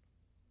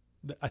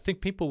 I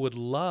think people would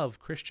love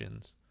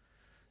Christians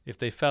if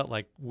they felt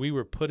like we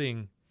were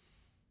putting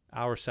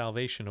our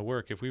salvation to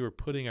work, if we were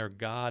putting our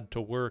God to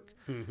work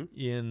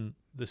in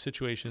the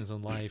situations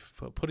in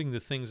life, putting the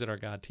things that our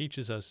God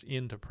teaches us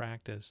into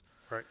practice.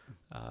 Right.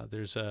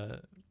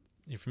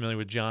 You're familiar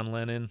with John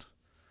Lennon?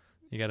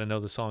 You got to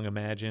know the song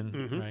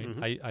Imagine,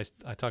 right?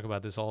 I talk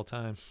about this all the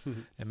time.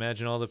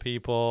 Imagine all the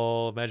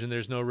people, imagine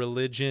there's no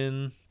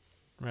religion,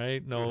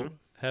 right? No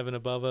heaven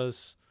above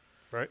us.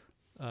 Right.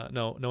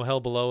 No hell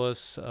below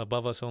us,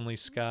 above us only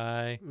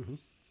sky.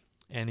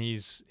 And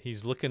he's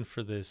looking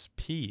for this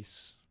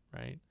peace,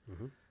 right?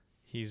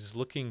 He's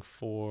looking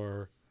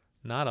for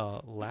not a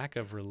lack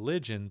of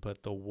religion,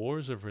 but the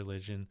wars of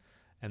religion,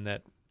 and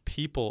that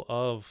people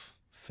of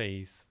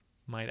faith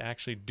might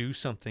actually do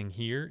something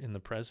here in the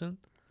present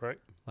Right.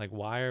 Like,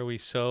 why are we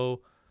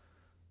so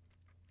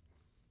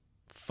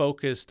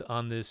focused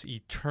on this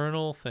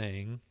eternal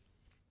thing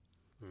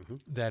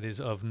that is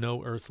of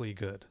no earthly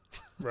good?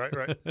 Right.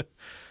 Right.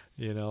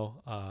 You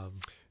know?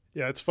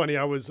 Yeah, it's funny.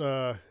 I was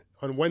on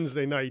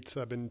Wednesday nights.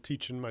 I've been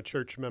teaching my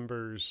church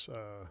members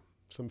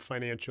some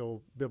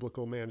financial,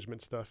 biblical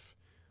management stuff,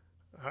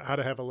 how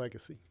to have a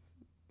legacy.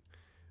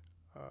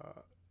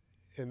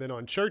 And then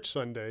on church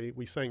Sunday,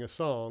 we sang a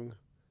song.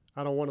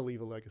 I don't want to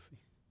leave a legacy.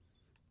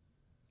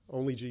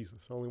 Only Jesus.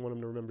 I only want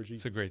them to remember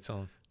Jesus. It's a great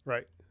song.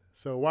 Right.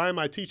 So why am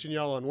I teaching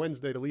y'all on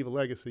Wednesday to leave a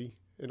legacy,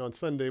 and on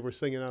Sunday we're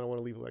singing I don't want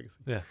to leave a legacy?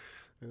 Yeah.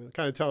 And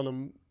kind of telling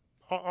them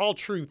all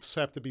truths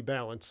have to be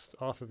balanced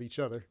off of each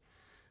other.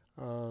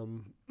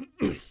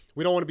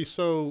 We don't want to be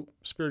so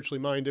spiritually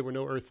minded we're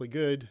no earthly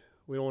good.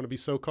 We don't want to be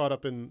so caught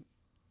up in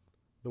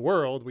the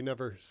world we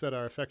never set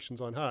our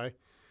affections on high.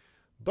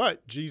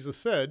 But Jesus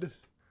said,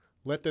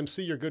 let them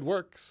see your good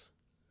works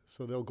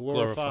so they'll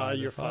glorify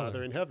your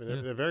Father in heaven.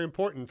 Yeah. They're very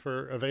important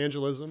for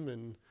evangelism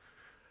and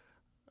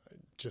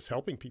just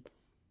helping people,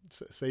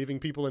 saving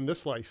people in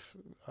this life,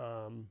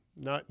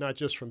 not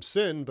just from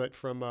sin, but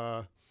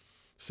from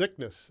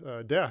sickness,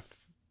 death,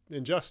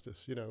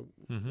 injustice,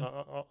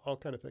 all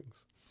kind of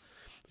things.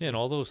 Yeah, and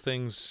all those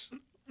things,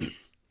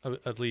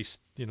 at least,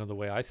 the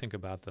way I think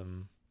about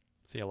them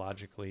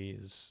theologically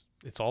is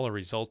it's all a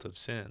result of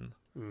sin.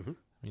 Mm-hmm.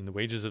 I mean, the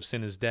wages of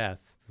sin is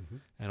death,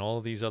 and all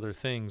of these other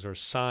things are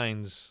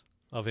signs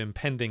of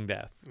impending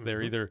death. Mm-hmm.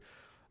 They're either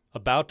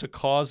about to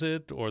cause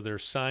it or they're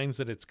signs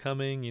that it's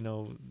coming,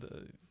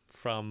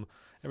 from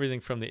everything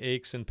from the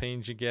aches and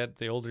pains you get,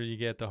 the older you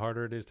get, the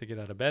harder it is to get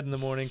out of bed in the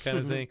morning kind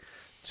of thing,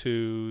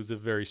 to the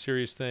very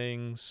serious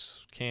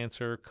things,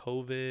 cancer,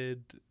 COVID,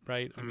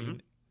 right? Mm-hmm. I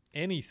mean,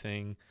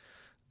 anything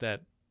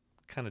that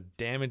kind of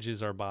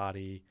damages our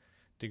body,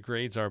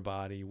 degrades our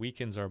body,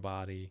 weakens our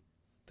body,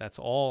 that's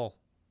all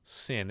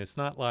sin. It's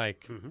not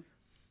like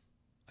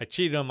I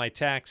cheated on my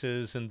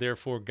taxes and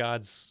therefore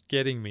God's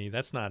getting me.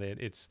 That's not it.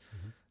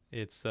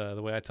 It's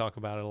the way I talk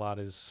about it a lot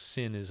is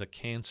sin is a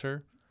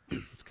cancer.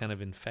 It's kind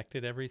of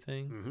infected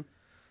everything.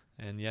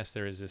 And yes,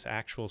 there is this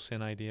actual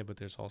sin idea, but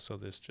there's also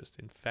this just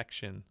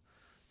infection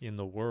in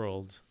the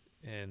world.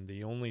 And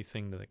the only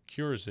thing that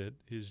cures it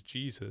is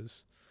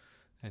Jesus.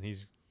 And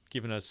he's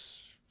given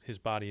us his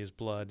body, his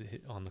blood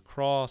on the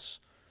cross,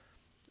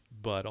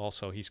 but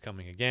also he's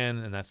coming again.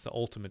 And that's the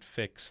ultimate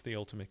fix, the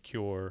ultimate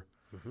cure.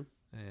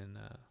 And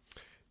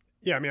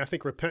yeah, I mean, I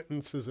think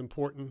repentance is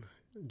important.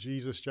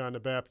 Jesus, John the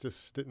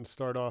Baptist didn't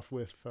start off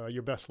with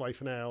your best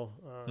life now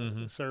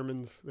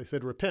sermons. They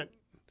said repent.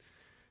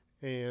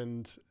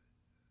 And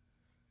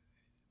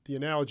the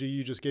analogy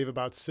you just gave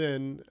about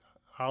sin,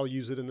 I'll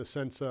use it in the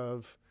sense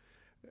of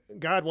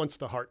God wants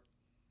the heart.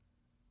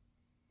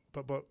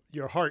 But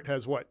your heart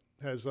has what?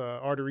 Has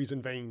arteries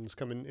and veins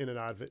coming in and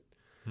out of it.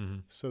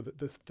 So that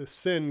the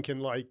sin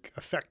can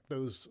affect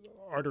those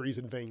arteries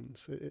and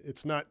veins.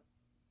 It's not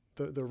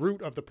the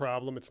root of the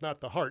problem. It's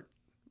not the heart,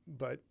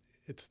 but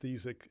it's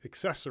these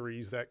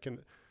accessories that can.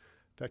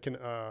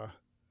 I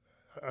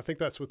think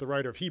that's what the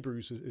writer of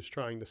Hebrews is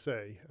trying to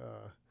say.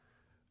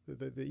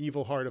 The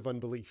evil heart of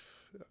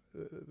unbelief.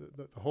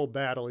 The whole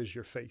battle is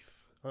your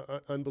faith,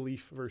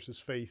 unbelief versus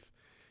faith,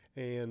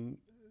 and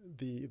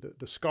the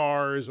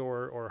scars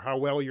or how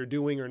well you're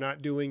doing or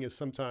not doing is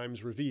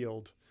sometimes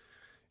revealed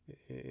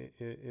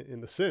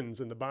in the sins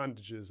and the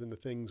bondages and the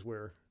things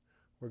we're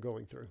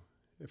going through.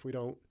 If we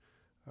don't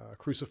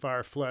crucify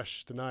our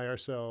flesh, deny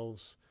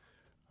ourselves.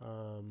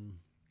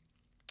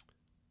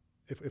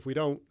 If we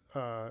don't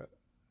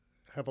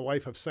have a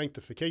life of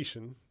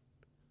sanctification,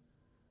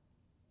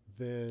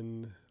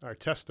 then our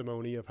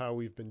testimony of how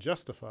we've been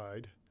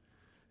justified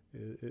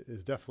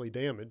is definitely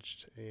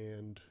damaged,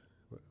 and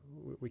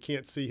we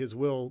can't see his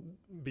will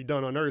be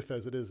done on earth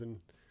as it is in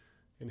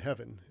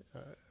heaven.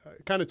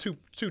 Kind of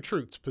two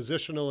truths,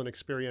 positional and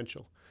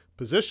experiential.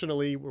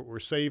 Positionally, we're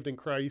saved in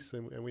Christ,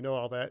 and we know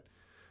all that,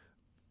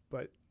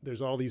 but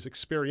there's all these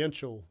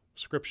experiential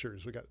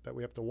scriptures that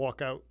we have to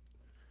walk out,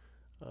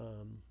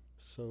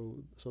 so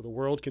the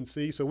world can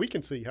see, so we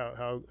can see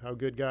how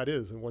good God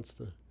is and wants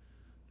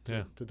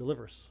to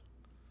deliver us.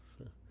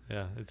 So.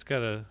 Yeah, it's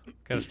gotta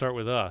start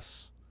with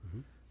us,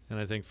 and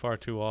I think far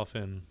too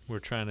often we're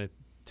trying to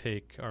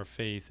take our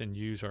faith and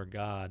use our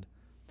God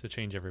to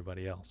change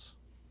everybody else.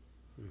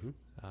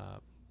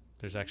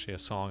 There's actually a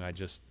song I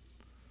just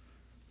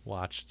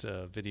watched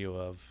a video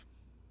of.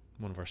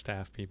 One of our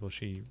staff people,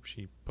 she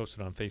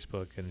posted on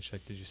Facebook, and she's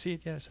like, "Did you see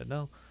it yet?" I said,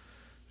 "No."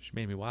 She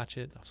made me watch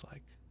it. I was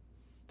like,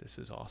 "This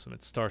is awesome."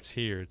 It starts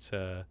here. It's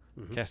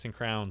Casting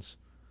Crowns,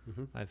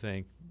 I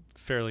think,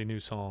 fairly new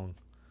song,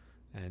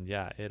 and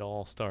yeah, it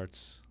all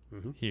starts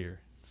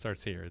here. It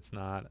starts here. It's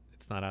not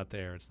out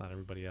there. It's not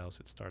everybody else.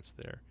 It starts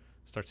there.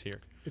 It starts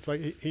here. It's like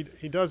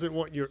he doesn't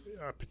want your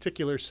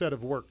particular set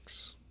of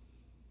works.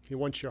 He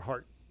wants your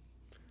heart.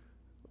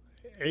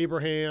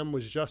 Abraham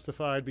was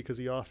justified because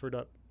he offered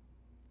up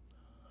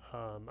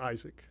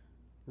Isaac.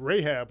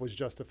 Rahab was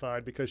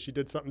justified because she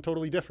did something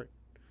totally different.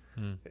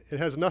 It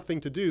has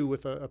nothing to do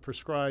with a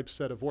prescribed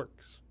set of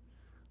works.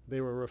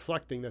 they were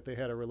reflecting that they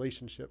had a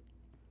relationship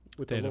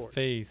with They the had a Lord.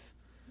 faith,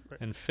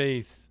 Right. and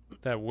faith.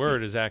 That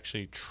word is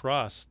actually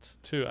trust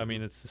too. I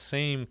mean, it's the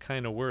same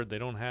kind of word. They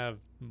don't have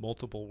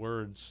multiple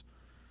words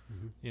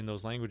Mm-hmm. in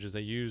those languages.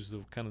 They use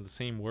the kind of the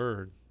same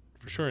word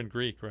for sure in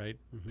Greek, right?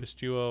 Mm-hmm.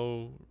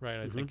 Pistuo, right?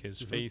 I Mhm, think is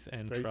mhm. faith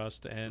and Faith.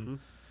 trust, and Mm-hmm.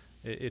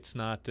 it's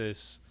not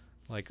this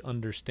like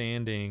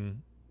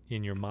understanding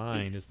in your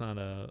mind. It's not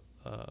a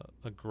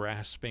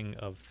grasping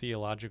of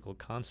theological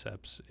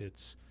concepts.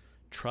 It's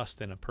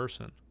trust in a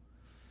person,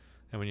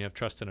 and when you have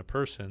trust in a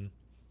person,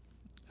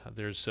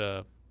 there's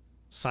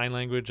sign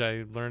language.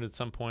 I learned at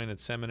some point at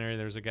seminary.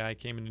 There's a guy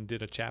came in and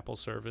did a chapel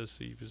service.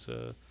 He was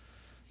a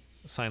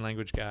sign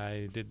language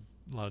guy. He did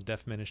a lot of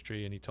deaf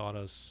ministry, and he taught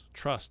us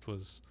trust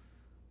was.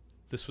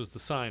 This was the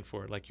sign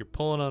for it. Like you're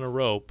pulling on a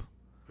rope,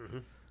 Mm-hmm.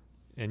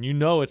 and you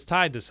know it's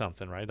tied to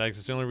something, right? Like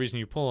it's the only reason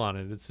you pull on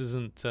it. This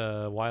isn't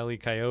Wile E.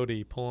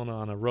 Coyote pulling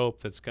on a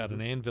rope that's got Mhm.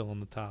 an anvil on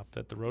the top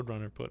that the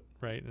Roadrunner put,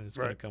 right? And it's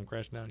going Right. to come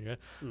crashing down your head.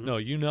 Mm-hmm. No,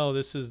 you know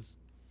this is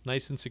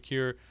nice and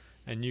secure,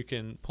 and you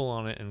can pull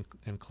on it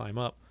and climb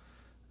up.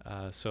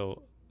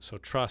 So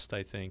trust,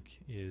 I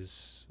think,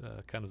 is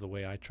kind of the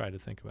way I try to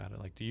think about it.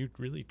 Like, do you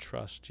really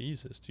trust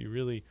Jesus? Do you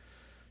really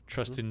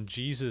trust in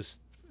Jesus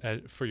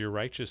for your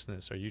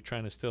righteousness? Are you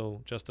trying to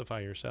still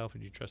justify yourself,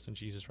 and you trust in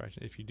Jesus'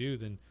 righteousness? If you do,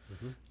 then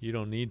Mm-hmm. you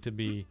don't need to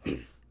be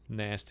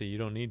nasty. You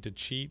don't need to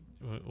cheat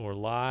or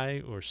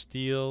lie or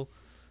steal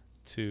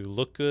to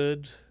look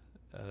good,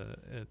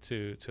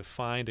 to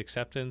find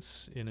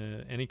acceptance in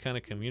any kind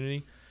of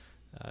community.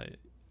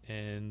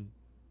 And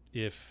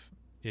if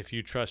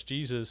you trust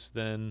Jesus,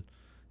 then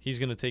He's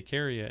going to take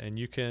care of you, and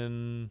you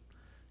can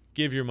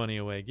give your money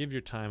away, give your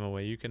time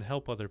away. You can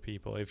help other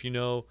people. If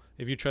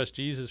you trust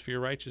Jesus for your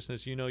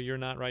righteousness, you know you're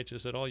not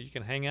righteous at all. You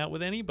can hang out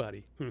with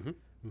anybody, Mm-hmm.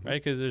 Mm-hmm.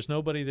 right? Because there's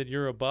nobody that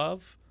you're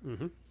above,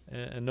 Mm-hmm.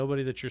 and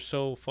nobody that you're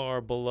so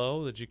far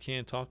below that you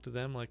can't talk to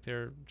them like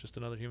they're just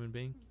another human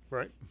being.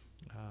 Right.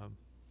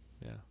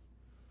 Yeah,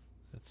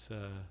 that's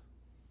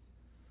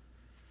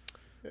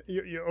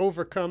You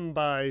overcome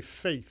by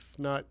faith,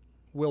 not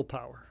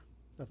willpower.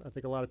 I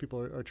think a lot of people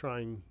are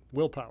trying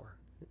willpower,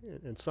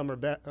 and some are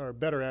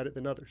better at it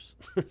than others.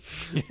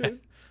 yeah.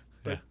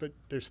 But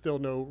there's still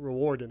no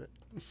reward in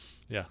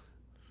it.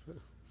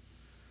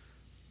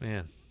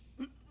 Man,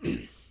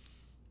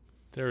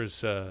 there's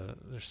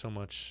so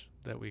much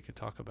that we could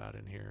talk about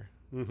in here,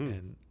 Mm-hmm.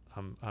 and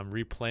I'm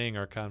replaying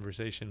our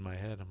conversation in my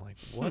head. I'm like,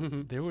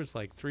 what? There was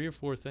like 3 or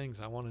 4 things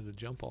I wanted to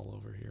jump all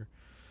over here.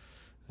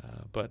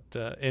 But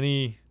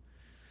any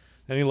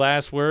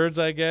last words,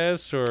 I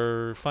guess,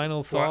 or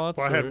final thoughts?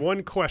 Well, I had or-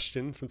 one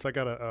question, since I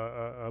got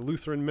a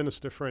Lutheran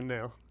minister friend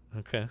now.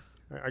 Okay.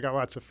 I got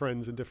lots of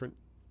friends in different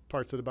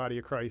parts of the body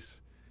of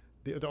Christ.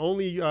 The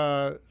only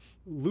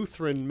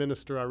Lutheran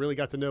minister I really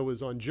got to know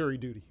was on jury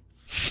duty.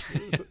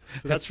 So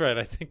That's right.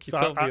 I think you so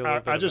told me a little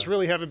bit I just about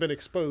really haven't been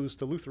exposed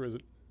to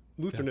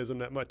Lutheranism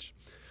that much.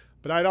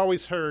 But I'd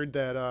always heard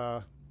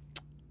that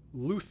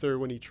Luther,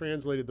 when he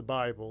translated the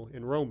Bible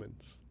in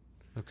Romans,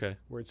 it. Okay.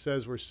 where it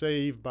says we're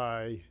saved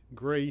by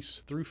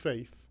grace through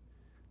faith,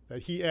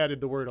 that he added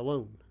the word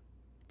alone,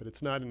 but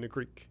it's not in the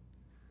Greek.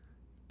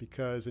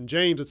 Because in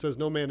James it says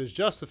no man is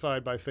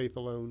justified by faith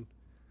alone,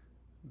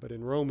 but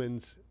in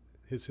Romans,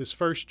 his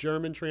first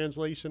German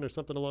translation or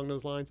something along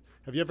those lines.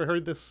 Have you ever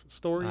heard this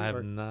story? I or-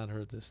 have not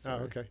heard this story.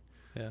 Oh, okay.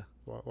 Yeah.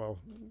 Well,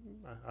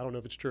 I don't know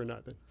if it's true or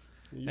not then.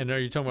 And are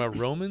you talking about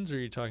Romans, or are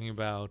you talking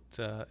about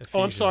Ephesians?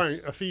 Oh, I'm sorry,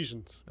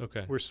 Ephesians.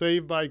 Okay. We're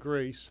saved by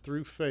grace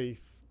through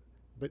faith,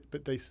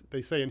 but they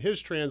say in his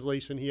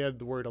translation he had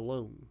the word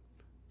alone,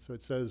 so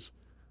it says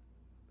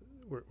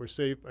we're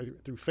saved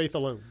through faith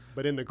alone.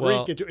 But in the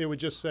Greek, Well- it would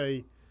just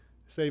say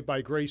saved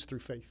by grace through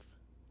faith.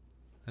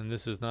 And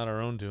this is not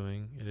our own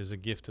doing. It is a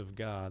gift of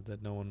God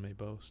that no one may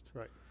boast.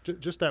 Right.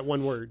 Just that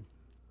one word,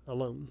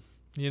 alone.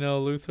 You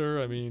know, Luther,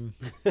 I mean,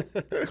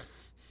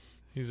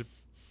 he's a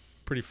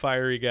pretty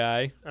fiery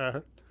guy,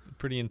 Uh-huh.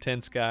 pretty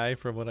intense guy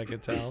from what I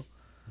could tell.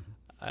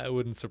 It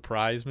wouldn't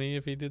surprise me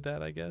if he did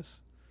that, I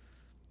guess.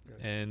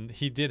 Yeah. And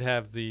he did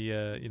have the,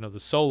 the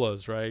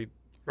solas, right?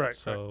 Right.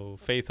 So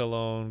faith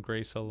alone,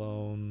 grace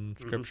alone,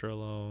 scripture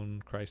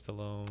alone, Christ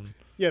alone.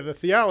 Yeah, the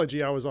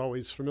theology I was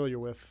always familiar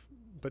with,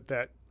 but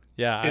that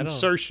Yeah, I don't.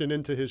 insertion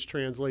into his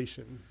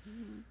translation.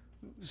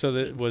 So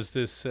that was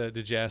this.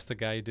 Did you ask the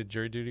guy you did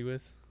jury duty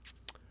with?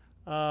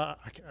 I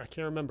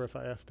can't remember if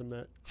I asked him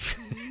that.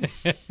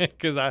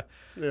 Because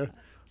Yeah.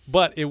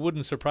 but it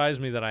wouldn't surprise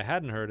me that I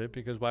hadn't heard it,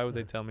 because why would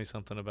they tell me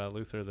something about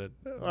Luther that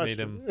That's made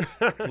him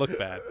true. look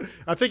bad?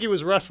 I think he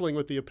was wrestling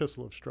with the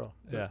Epistle of Straw.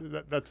 Yeah.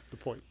 That's the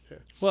point. Yeah.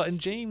 Well, in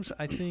James,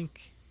 I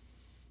think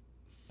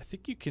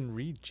you can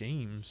read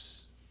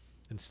James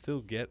and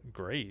still get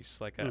grace.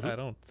 Like I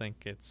don't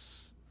think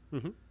it's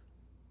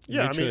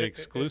Yeah, I mutually mean,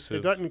 exclusive.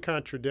 it doesn't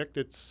contradict.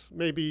 It's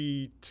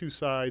maybe two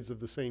sides of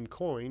the same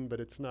coin, but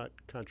it's not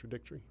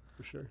contradictory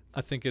for sure.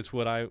 I think it's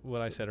what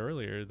I said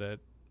earlier, that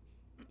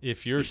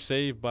if you're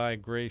saved by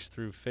grace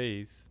through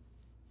faith,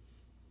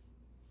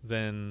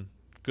 then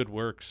good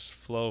works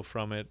flow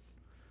from it.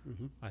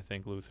 Mm-hmm. I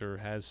think Luther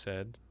has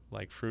said,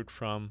 like fruit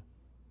from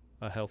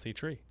a healthy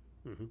tree.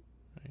 Mm-hmm.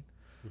 Right?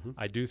 Mm-hmm.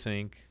 I do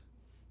think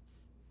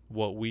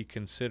what we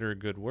consider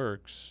good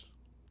works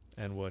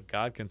and what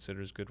God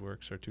considers good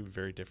works are two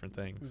very different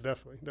things.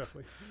 Definitely. Right,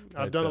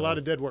 I've done a lot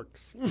of dead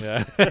works.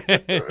 Yeah.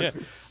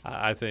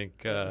 I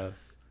think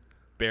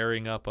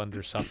bearing up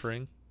under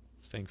suffering,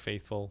 staying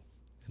faithful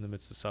in the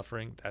midst of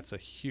suffering, that's a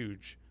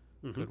huge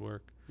good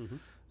work. Mm-hmm.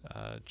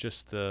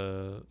 Just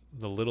the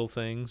little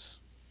things,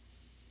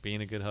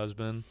 being a good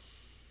husband,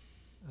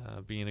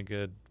 being a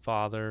good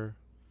father,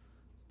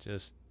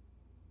 just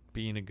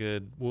being a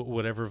good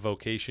whatever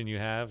vocation you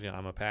have.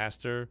 I'm a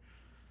pastor,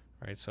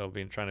 right? So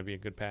trying to be a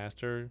good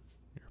pastor.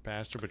 You're a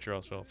pastor, but you're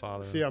also a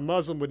father. See, a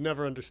Muslim would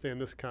never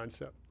understand this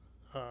concept.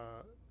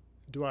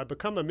 Do I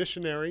become a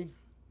missionary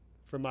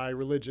for my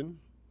religion,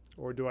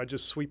 or do I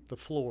just sweep the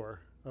floor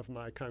of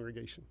my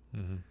congregation?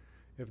 Mm-hmm.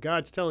 If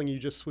God's telling you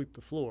just sweep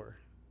the floor,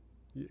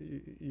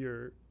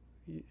 you're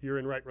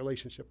in right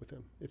relationship with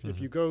Him. If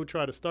you go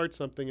try to start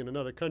something in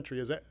another country,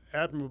 as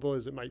admirable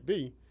as it might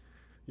be,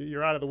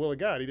 you're out of the will of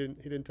God. He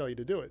didn't tell you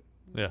to do it.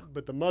 Yeah.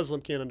 But the Muslim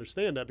can't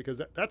understand that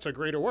because that's a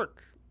greater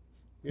work.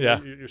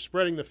 You're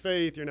spreading the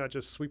faith. You're not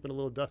just sweeping a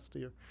little dust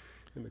here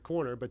in the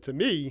corner. But to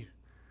me,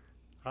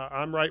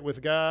 I'm right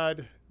with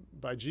God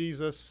by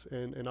Jesus,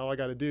 and all I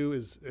got to do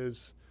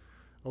is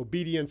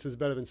obedience is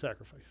better than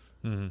sacrifice.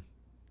 Mm-hmm.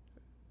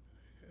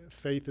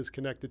 Faith is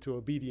connected to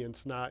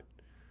obedience, not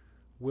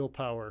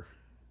willpower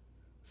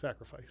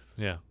sacrifice.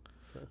 Yeah.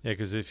 So. Yeah,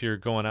 because if you're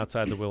going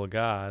outside the will of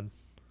God,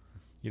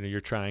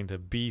 you're trying to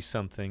be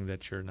something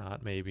that you're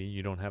not. Maybe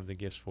you don't have the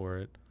gifts for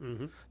it.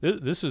 Mm-hmm.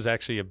 This was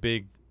actually a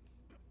big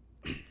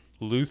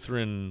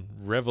Lutheran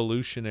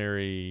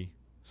revolutionary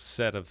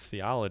set of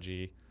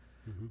theology,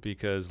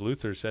 because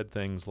Luther said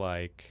things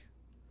like,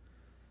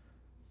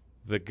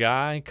 the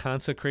guy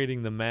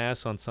consecrating the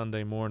Mass on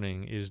Sunday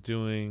morning is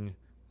doing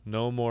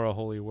no more a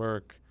holy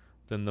work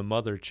than the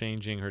mother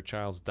changing her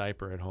child's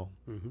diaper at home.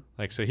 Mm-hmm.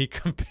 Like, so he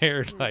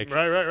compared right.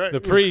 the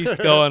priest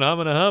going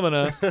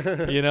humana,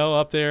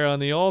 up there on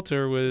the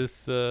altar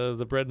with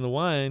the bread and the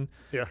wine.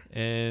 Yeah.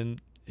 And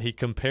he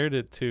compared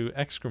it to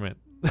excrement,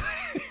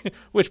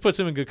 which puts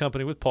him in good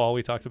company with Paul.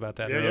 We talked about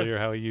that earlier,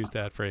 how he used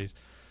that phrase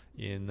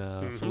in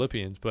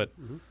Philippians. But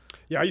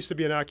I used to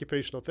be an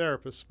occupational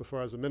therapist before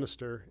I was a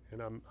minister, and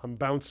I'm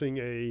bouncing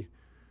a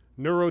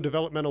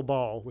neurodevelopmental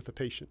ball with a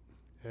patient.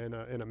 And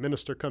a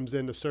minister comes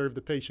in to serve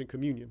the patient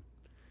communion.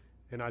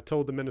 And I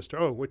told the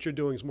minister, what you're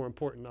doing is more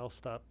important. I'll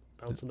stop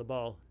bouncing the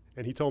ball.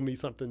 And he told me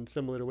something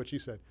similar to what you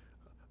said.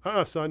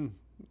 Son,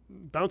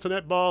 bouncing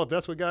that ball, if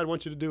that's what God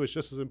wants you to do, it's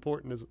just as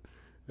important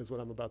as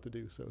what I'm about to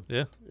do. So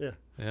Yeah.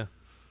 Yeah.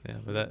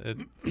 But it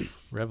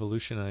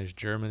revolutionized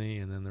Germany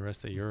and then the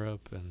rest of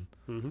Europe. And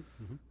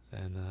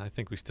I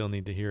think we still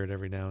need to hear it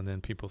every now and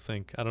then. People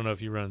think, I don't know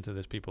if you run into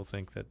this, people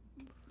think that,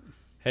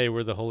 hey,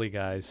 we're the holy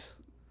guys.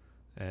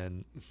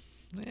 And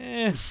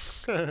I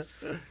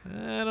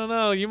don't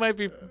know. You might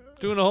be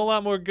doing a whole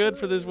lot more good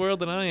for this world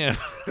than I am.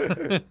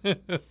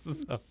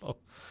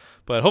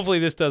 But hopefully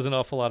this does an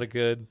awful lot of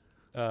good.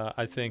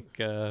 I think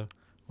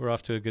we're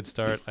off to a good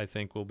start. I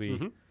think we'll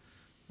be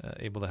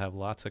able to have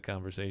lots of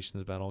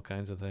conversations about all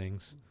kinds of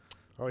things.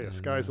 Oh, yeah.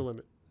 Sky's the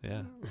limit.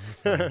 Yeah.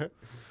 So,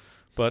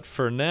 but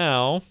for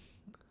now,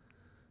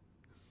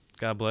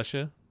 God bless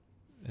you.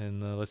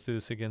 And let's do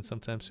this again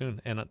sometime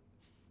soon. And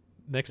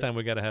next time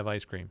we got to have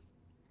ice cream.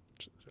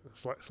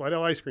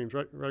 Slidell ice creams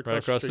right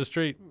across the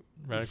street.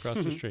 Right across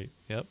the street.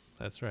 Yep,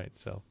 that's right.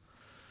 So,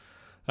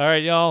 all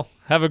right, y'all.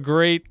 Have a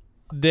great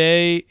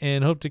day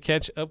and hope to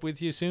catch up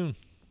with you soon.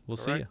 We'll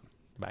see you.